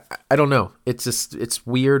of. I don't know. It's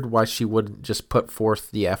weird why she wouldn't just put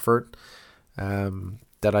forth the effort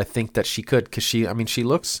that I think that she could, because she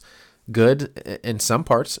looks good in some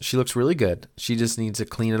parts. She looks really good. She just needs to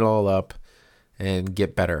clean it all up and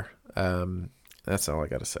get better. That's all I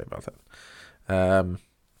got to say about that.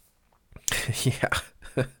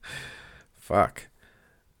 Yeah. Fuck.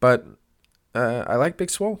 But I like Big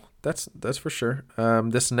Swole. That's for sure.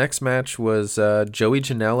 This next match was Joey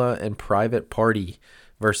Janela and Private Party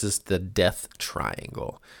versus the Death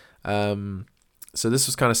Triangle. So this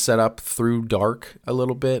was kind of set up through Dark a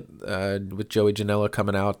little bit, with Joey Janela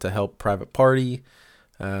coming out to help Private Party.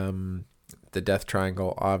 The Death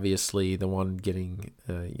Triangle, obviously, the one getting,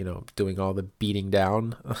 doing all the beating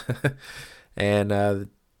down. And,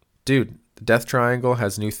 dude, the Death Triangle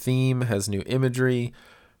has new theme, has new imagery,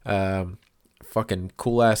 fucking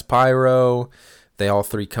cool-ass pyro. They all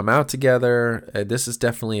three come out together. This is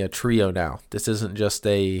definitely a trio now. This isn't just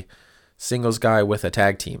a singles guy with a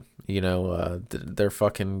tag team. They're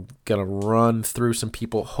fucking gonna run through some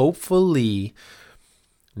people. Hopefully,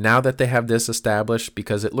 now that they have this established,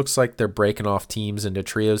 because it looks like they're breaking off teams into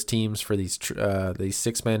trios teams for these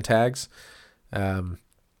 6-man tags.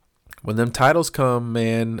 When them titles come,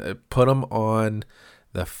 man, put them on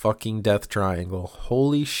the fucking Death Triangle.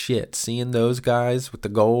 Holy shit, seeing those guys with the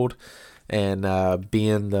gold and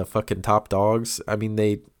being the fucking top dogs. I mean,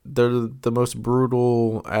 they're the most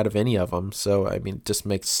brutal out of any of them. So, I mean, it just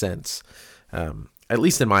makes sense. At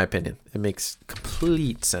least in my opinion. It makes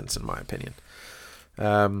complete sense in my opinion.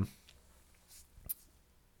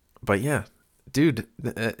 But yeah, dude,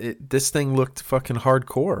 this thing looked fucking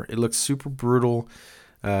hardcore. It looked super brutal.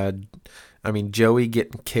 Joey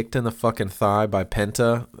getting kicked in the fucking thigh by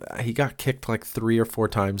Penta. He got kicked like 3 or 4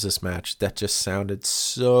 times this match. That just sounded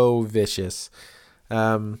so vicious.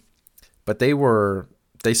 But they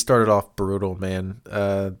started off brutal, man.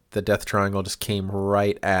 The Death Triangle just came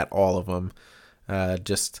right at all of them.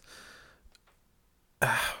 It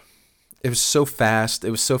was so fast.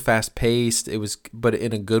 It was so fast paced. But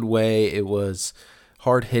in a good way. It was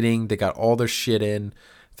hard hitting. They got all their shit in.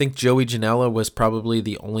 I think Joey Janela was probably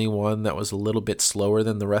the only one that was a little bit slower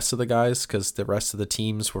than the rest of the guys, because the rest of the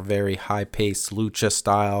teams were very high-paced, lucha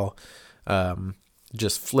style,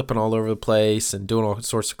 just flipping all over the place and doing all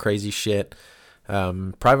sorts of crazy shit.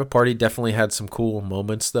 Private Party definitely had some cool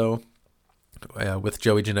moments, though, with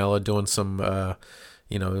Joey Janela doing some,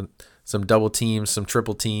 some double teams, some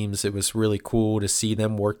triple teams. It was really cool to see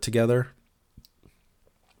them work together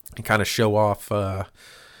and kind of show off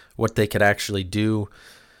what they could actually do.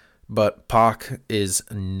 But Pac is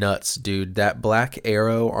nuts, dude. That black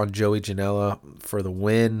arrow on Joey Janela for the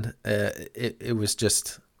win, it was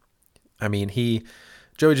just, Joey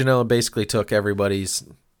Janela basically took everybody's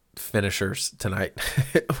finishers tonight.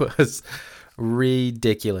 It was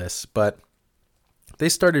ridiculous. But they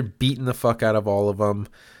started beating the fuck out of all of them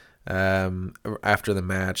after the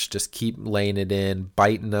match. Just keep laying it in,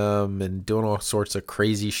 biting them, and doing all sorts of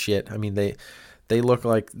crazy shit. I mean, they look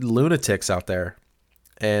like lunatics out there.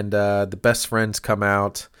 And the best friends come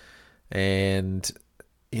out, and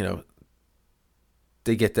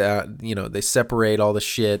they get that, they separate all the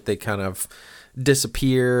shit. They kind of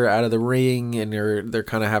disappear out of the ring, and they're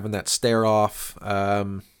kind of having that stare off.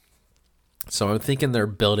 So I'm thinking they're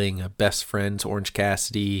building a best friends Orange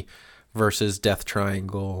Cassidy versus Death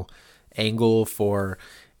Triangle angle for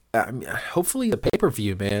hopefully the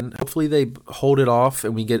pay-per-view, man. Hopefully they hold it off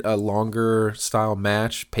and we get a longer style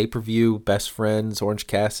match. Pay-per-view, best friends, Orange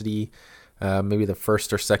Cassidy. Maybe the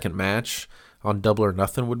first or second match on Double or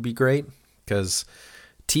Nothing would be great. Because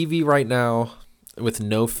TV right now, with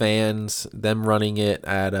no fans, them running it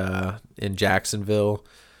at in Jacksonville,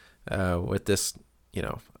 with this,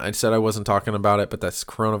 I said I wasn't talking about it, but that's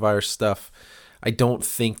coronavirus stuff. I don't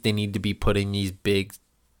think they need to be putting these big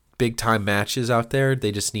time matches out there.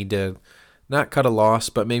 They just need to not cut a loss,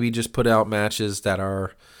 but maybe just put out matches that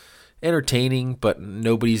are entertaining, but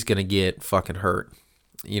nobody's gonna get fucking hurt.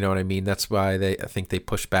 You know what I mean? That's why I think they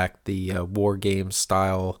push back the War Games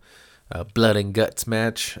style blood and guts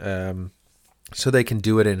match. so they can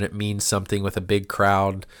do it and it means something with a big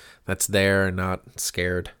crowd that's there and not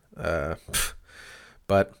scared.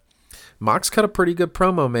 But Mox cut a pretty good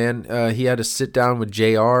promo, man. He had to sit down with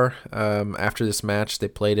JR after this match. They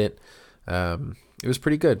played it. It was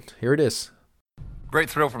pretty good. Here it is. Great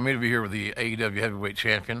thrill for me to be here with the AEW Heavyweight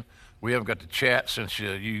Champion. We haven't got to chat since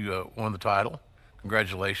you won the title.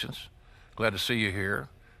 Congratulations. Glad to see you here.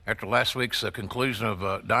 After last week's conclusion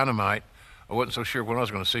of Dynamite, I wasn't so sure when I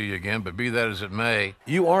was going to see you again, but be that as it may.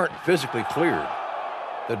 You aren't physically cleared.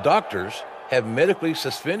 The doctors have medically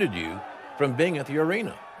suspended you from being at the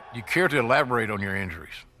arena. Do you care to elaborate on your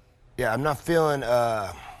injuries? Yeah, I'm not feeling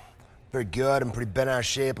very good. I'm pretty bent out of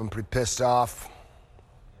shape. I'm pretty pissed off.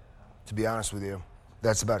 To be honest with you,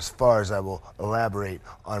 that's about as far as I will elaborate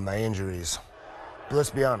on my injuries. But let's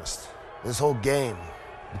be honest, this whole game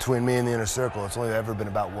between me and the Inner Circle, it's only ever been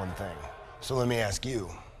about one thing. So let me ask you,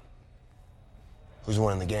 who's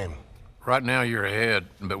winning the game? Right now you're ahead,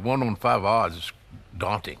 but 1 on 5 odds is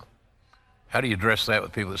daunting. How do you address that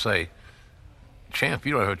with people that say, champ,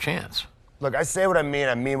 you don't have a chance? Look, I say what I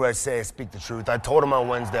mean what I say, I speak the truth. I told him on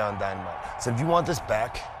Wednesday on Dynamite. I said, if you want this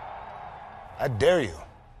back, I dare you.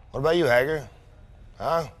 What about you, Hager?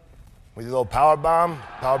 Huh? With your little power bomb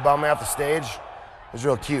me off the stage? It was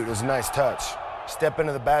real cute, it was a nice touch. Step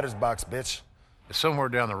into the batter's box, bitch. Somewhere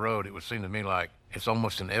down the road, it would seem to me like it's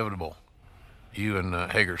almost inevitable. You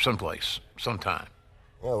and Hager someplace, sometime.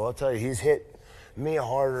 Yeah, well, I'll tell you, he's hit me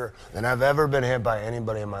harder than I've ever been hit by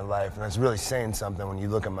anybody in my life, and that's really saying something when you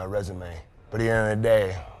look at my resume. But at the end of the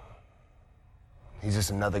day, he's just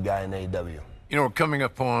another guy in AEW. You know, we're coming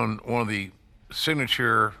up on one of the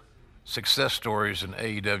signature success stories in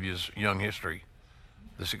AEW's young history,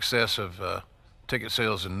 the success of ticket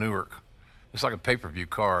sales in Newark. It's like a pay-per-view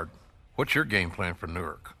card. What's your game plan for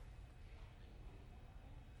Newark?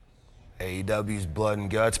 AEW's blood and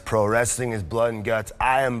guts, pro wrestling is blood and guts.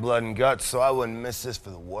 I am blood and guts, so I wouldn't miss this for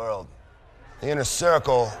the world. The Inner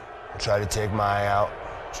Circle tried to take my eye out,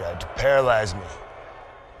 tried to paralyze me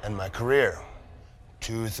and my career.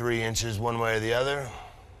 2 or 3 inches one way or the other,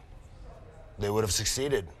 they would have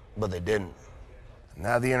succeeded, but they didn't.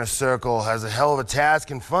 Now the Inner Circle has a hell of a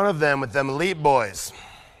task in front of them with them elite boys.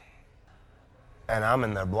 And I'm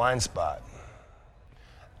in their blind spot.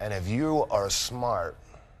 And if you are smart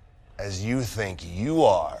as you think you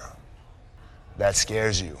are, that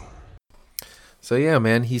scares you. So yeah,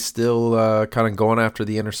 man, he's still kind of going after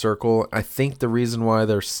the Inner Circle. I think the reason why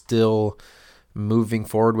they're still moving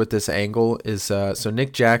forward with this angle is so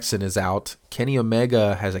Nick Jackson is out. Kenny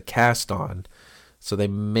Omega has a cast on, so they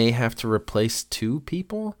may have to replace 2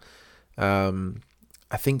 people.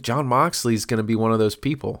 I think Jon Moxley's going to be one of those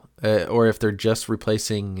people. Or if they're just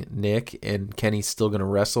replacing Nick and Kenny's still going to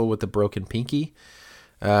wrestle with the broken pinky.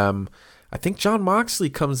 I think Jon Moxley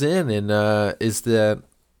comes in and is the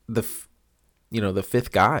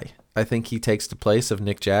 5th guy. I think he takes the place of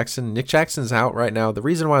Nick Jackson. Nick Jackson's out right now. The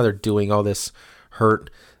reason why they're doing all this hurt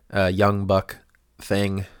young buck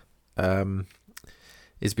thing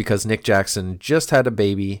is because Nick Jackson just had a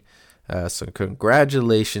baby. So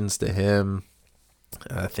congratulations to him.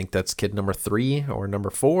 I think that's kid number 3 or number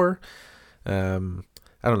 4. I don't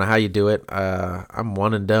know how you do it. I'm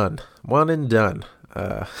one and done.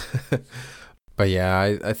 But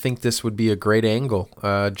yeah, I think this would be a great angle.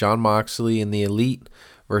 Jon Moxley and the Elite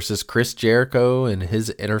versus Chris Jericho and his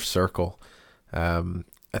Inner Circle.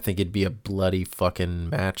 I think it'd be a bloody fucking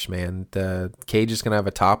match, man. The cage is going to have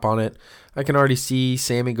a top on it. I can already see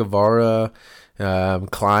Sammy Guevara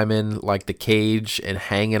climbing like the cage and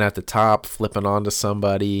hanging at the top, flipping onto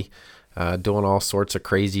somebody, doing all sorts of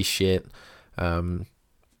crazy shit.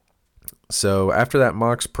 So after that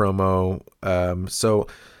Mox promo, so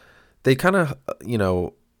they kind of,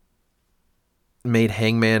 made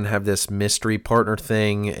Hangman have this mystery partner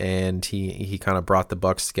thing, and he kind of brought the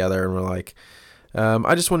Bucks together, and we're like,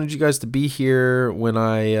 I just wanted you guys to be here when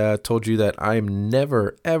I told you that I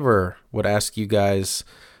never, ever would ask you guys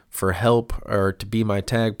for help or to be my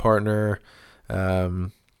tag partner.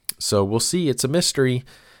 So we'll see. It's a mystery.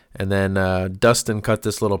 And then Dustin cut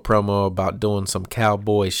this little promo about doing some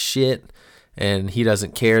cowboy shit, and he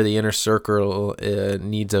doesn't care. The Inner Circle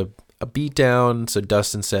needs a beatdown. So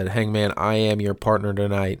Dustin said, Hangman, I am your partner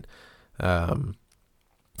tonight.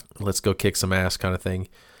 Let's go kick some ass kind of thing.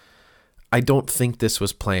 I don't think this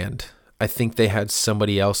was planned. I think they had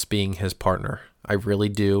somebody else being his partner. I really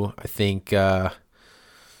do. I think they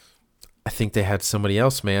had somebody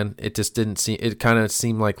else, man. It just didn't seem. It kind of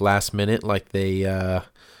seemed like last minute, like they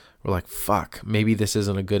were like, "Fuck, maybe this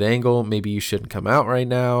isn't a good angle. Maybe you shouldn't come out right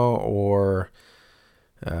now," or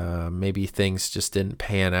maybe things just didn't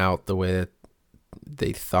pan out the way that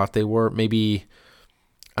they thought they were. Maybe,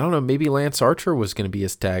 I don't know, maybe Lance Archer was going to be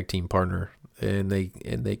his tag team partner, and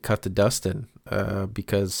they cut to Dustin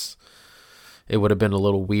because it would have been a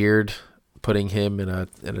little weird putting him in a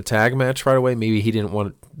tag match right away. Maybe he didn't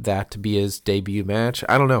want that to be his debut match.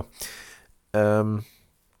 I don't know.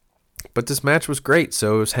 But this match was great.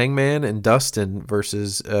 So it was Hangman and Dustin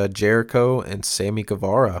versus Jericho and Sammy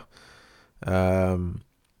Guevara.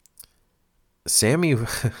 Sammy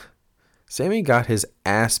got his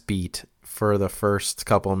ass beat for the first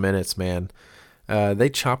couple of minutes, man. They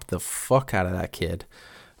chopped the fuck out of that kid.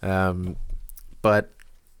 But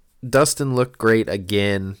Dustin looked great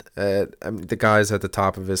again. I mean, the guy's at the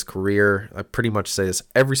top of his career. I pretty much say this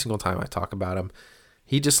every single time I talk about him.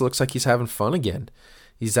 He just looks like he's having fun again.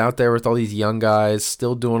 He's out there with all these young guys,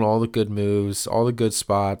 still doing all the good moves, all the good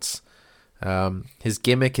spots. His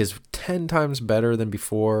gimmick is 10 times better than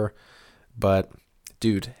before. But,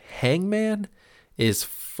 dude, Hangman is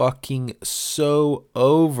fucking so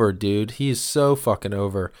over, dude. He is so fucking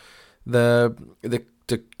over. The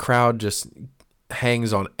crowd just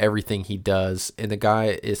hangs on everything he does, and the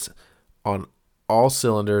guy is on all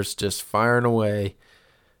cylinders, just firing away.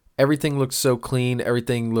 Everything looks so clean.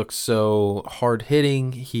 Everything looks so hard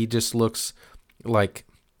hitting. He just looks like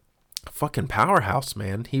a fucking powerhouse,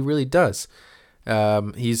 man. He really does.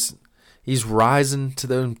 He's rising to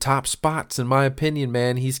the top spots, in my opinion,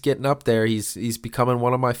 man. He's getting up there. He's becoming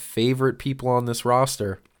one of my favorite people on this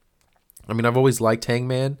roster. I mean, I've always liked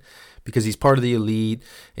Hangman because he's part of the Elite,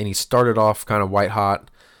 and he started off kind of white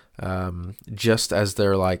hot, just as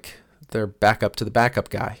their backup to the backup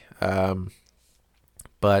guy.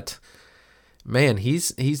 But man,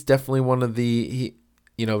 he's definitely one of the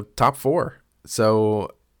top 4.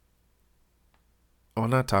 So, well,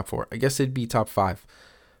 not top 4. I guess it'd be top 5.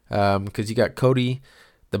 Because you got Cody,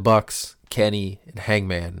 the Bucks, Kenny, and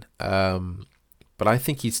Hangman. But I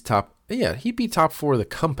think he's top. Yeah, he'd be top 4 of the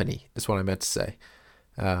company. Is what I meant to say.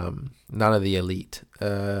 None of the Elite.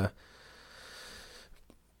 Oh,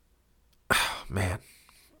 man.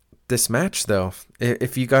 This match, though,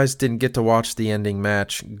 if you guys didn't get to watch the ending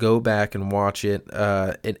match, go back and watch it.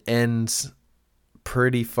 It ends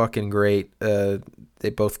pretty fucking great. They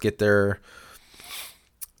both get their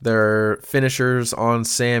finishers on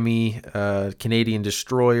Sammy, Canadian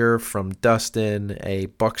Destroyer from Dustin, a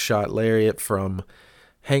buckshot lariat from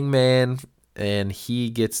Hangman, and he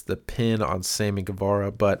gets the pin on Sammy Guevara.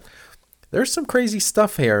 But there's some crazy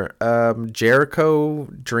stuff here. Jericho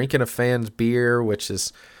drinking a fan's beer, which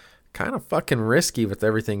is kind of fucking risky with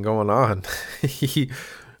everything going on.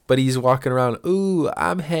 But he's walking around, ooh,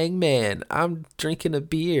 I'm Hangman. I'm drinking a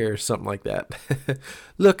beer, something like that.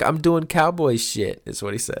 Look, I'm doing cowboy shit, is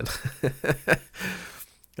what he said.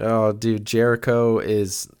 Oh, dude, Jericho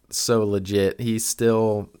is so legit. He's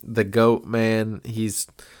still the GOAT, man.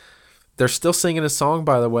 They're still singing a song,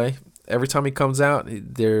 by the way. Every time he comes out,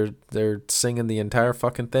 they're singing the entire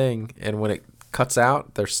fucking thing. And when it cuts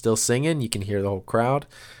out, they're still singing. You can hear the whole crowd.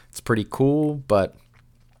 It's pretty cool, but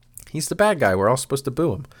he's the bad guy. We're all supposed to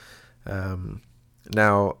boo him.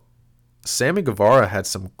 Now, Sammy Guevara had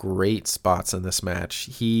some great spots in this match.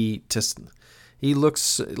 He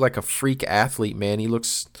looks like a freak athlete, man. He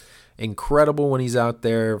looks incredible when he's out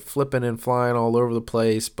there flipping and flying all over the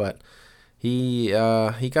place, but he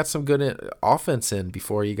got some good offense in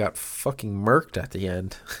before he got fucking murked at the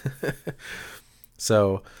end.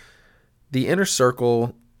 So the Inner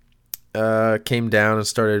Circle came down and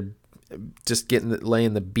started just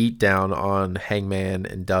laying the beat down on Hangman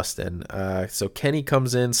and Dustin. So Kenny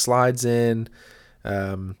comes in, slides in.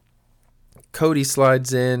 Cody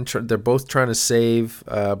slides in. They're both trying to save,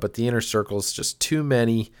 but the Inner Circle is just too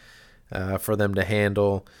many for them to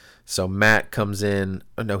handle. So Matt comes in.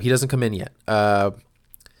 Oh, no, he doesn't come in yet.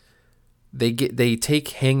 They take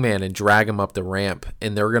Hangman and drag him up the ramp,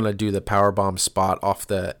 and they're gonna do the powerbomb spot off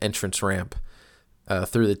the entrance ramp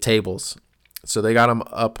through the tables. So they got him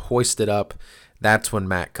up, hoisted up. That's when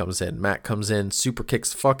Matt comes in. Matt comes in, super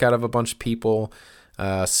kicks the fuck out of a bunch of people,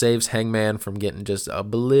 saves Hangman from getting just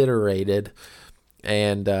obliterated,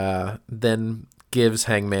 and then gives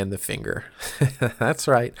Hangman the finger. That's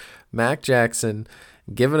right. Mac Jackson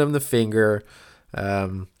giving him the finger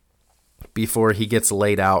before he gets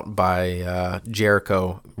laid out by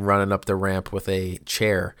Jericho running up the ramp with a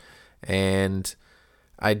chair. And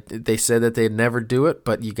they said that they'd never do it,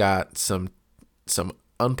 but you got some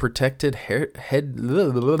unprotected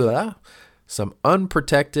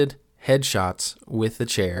headshots with the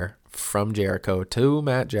chair from Jericho to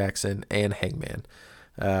Matt Jackson and Hangman.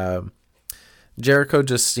 Jericho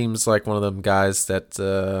just seems like one of them guys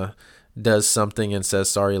that does something and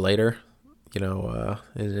says sorry later. in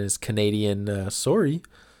his Canadian, sorry,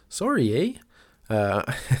 eh?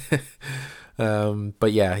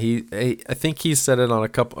 But yeah, I think he said it on a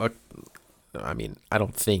couple. I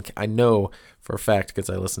don't think, I know for a fact because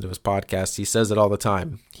I listen to his podcast. He says it all the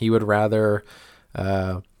time. He would rather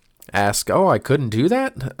ask, "Oh, I couldn't do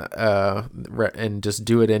that," and just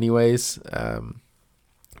do it anyways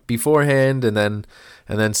beforehand, and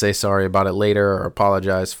then say sorry about it later or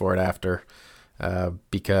apologize for it after.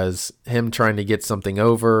 Because him trying to get something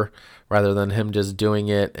over rather than him just doing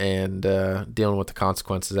it and dealing with the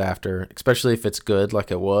consequences after, especially if it's good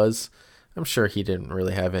like it was. I'm sure he didn't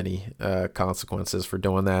really have any consequences for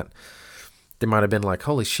doing that. They might have been like,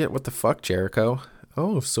 holy shit, what the fuck, Jericho?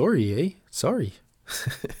 Oh, sorry, eh? Sorry.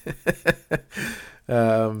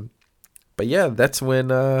 But yeah, that's when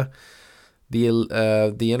the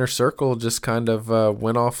Inner Circle just kind of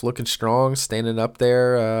went off looking strong, standing up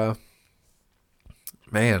there.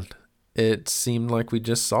 Man, it seemed like we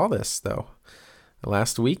just saw this, though.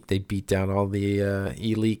 Last week, they beat down all the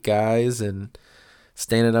elite guys and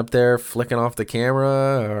standing up there, flicking off the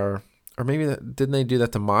camera, or maybe didn't they do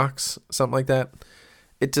that to Mox? Something like that.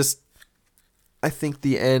 I think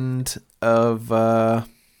the end of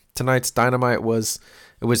tonight's Dynamite was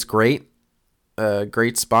great.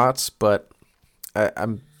 Great spots, but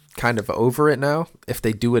I'm kind of over it now. If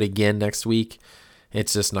they do it again next week,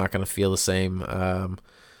 it's just not going to feel the same.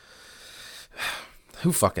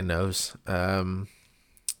 Who fucking knows?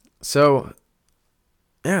 So,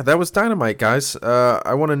 yeah, that was Dynamite, guys.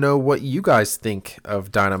 I want to know what you guys think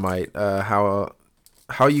of Dynamite.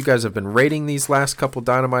 How you guys have been rating these last couple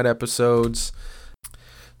Dynamite episodes.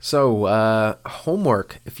 So,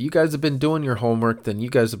 homework. If you guys have been doing your homework, then you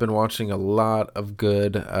guys have been watching a lot of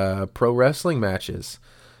good pro wrestling matches.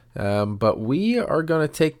 But we are going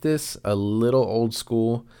to take this a little old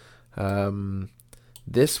school.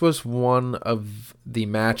 This was one of the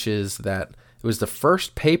matches that it was the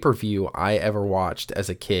first pay-per-view I ever watched as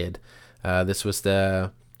a kid. This was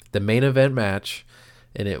the main event match,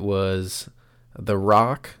 and it was The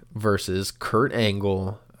Rock versus Kurt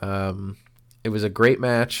Angle. It was a great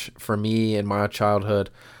match for me in my childhood.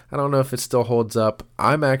 I don't know if it still holds up.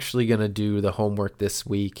 I'm actually going to do the homework this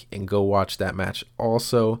week and go watch that match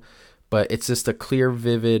also. But it's just a clear,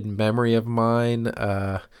 vivid memory of mine.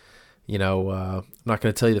 I'm not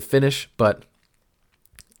going to tell you the finish, but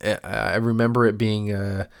I remember it being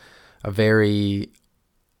a very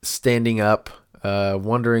standing up,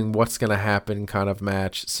 wondering what's going to happen kind of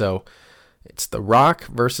match. So it's The Rock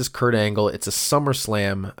versus Kurt Angle. It's a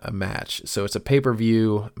SummerSlam match. So it's a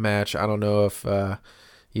pay-per-view match. I don't know if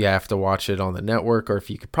you have to watch it on the network or if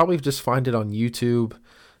you could probably just find it on YouTube.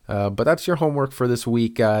 But that's your homework for this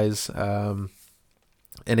week, guys. And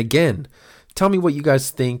again, tell me what you guys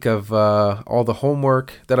think of all the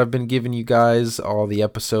homework that I've been giving you guys, all the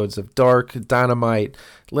episodes of Dark, Dynamite.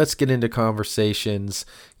 Let's get into conversations.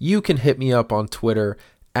 You can hit me up on Twitter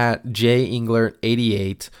at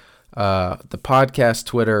JEnglert88, the podcast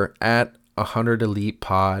Twitter at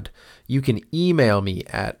 100ElitePod. You can email me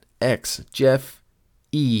at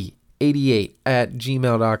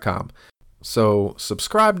xjeffe88@gmail.com. So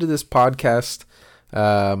subscribe to this podcast,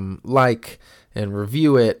 like and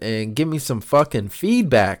review it, and give me some fucking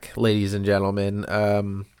feedback, ladies and gentlemen.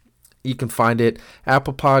 You can find it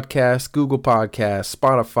Apple Podcasts, Google Podcasts,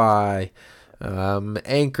 Spotify,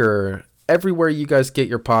 Anchor, everywhere you guys get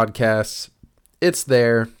your podcasts. It's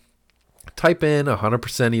there. Type in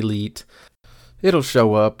 100% Elite. It'll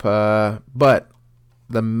show up. But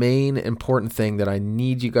the main important thing that I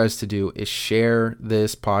need you guys to do is share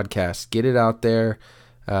this podcast. Get it out there.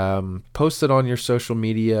 Post it on your social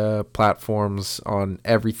media platforms, on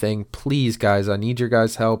everything. Please, guys, I need your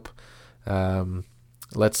guys' help.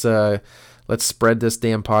 Let's spread this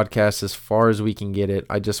damn podcast as far as we can get it.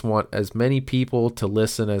 I just want as many people to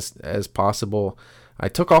listen as possible. I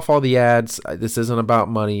took off all the ads. This isn't about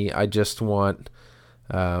money. I just want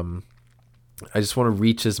to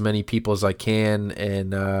reach as many people as I can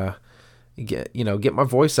and get my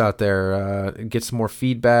voice out there. Get some more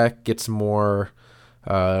feedback. Get some more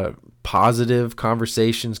positive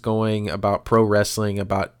conversations going about pro wrestling,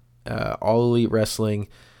 about all elite wrestling.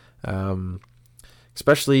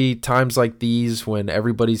 Especially times like these when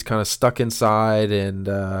everybody's kind of stuck inside and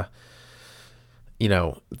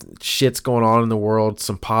shit's going on in the world.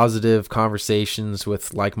 Some positive conversations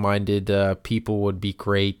with like-minded people would be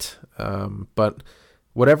great. But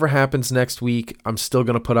whatever happens next week, I'm still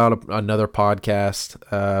going to put out another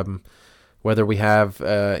podcast. Whether we have,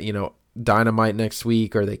 Dynamite next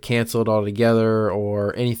week or they cancel it altogether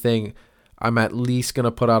or anything, I'm at least going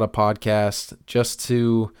to put out a podcast just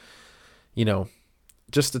to,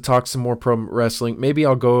 just to talk some more pro wrestling. Maybe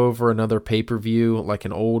I'll go over another pay-per-view, like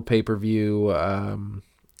an old pay-per-view,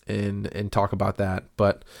 and talk about that.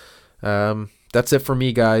 But that's it for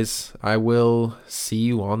me, guys. I will see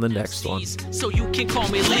you on the next one. So you can call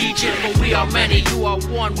me Legion, but we are many. You are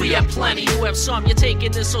one, we have plenty. You have some, you're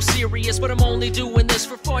taking this so serious, but I'm only doing this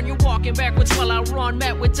for fun. You're walking backwards while I run,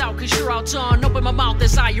 met with doubt cause you're outdone. Open my mouth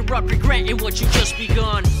as I erupt, regretting what you just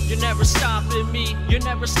begun. You're never stopping me, you're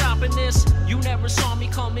never stopping this. You never saw me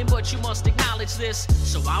coming, but you must acknowledge this.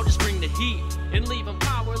 So I'll just bring the heat and leave them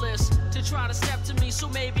powerless to try to step to me, so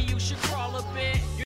maybe you should crawl a bit.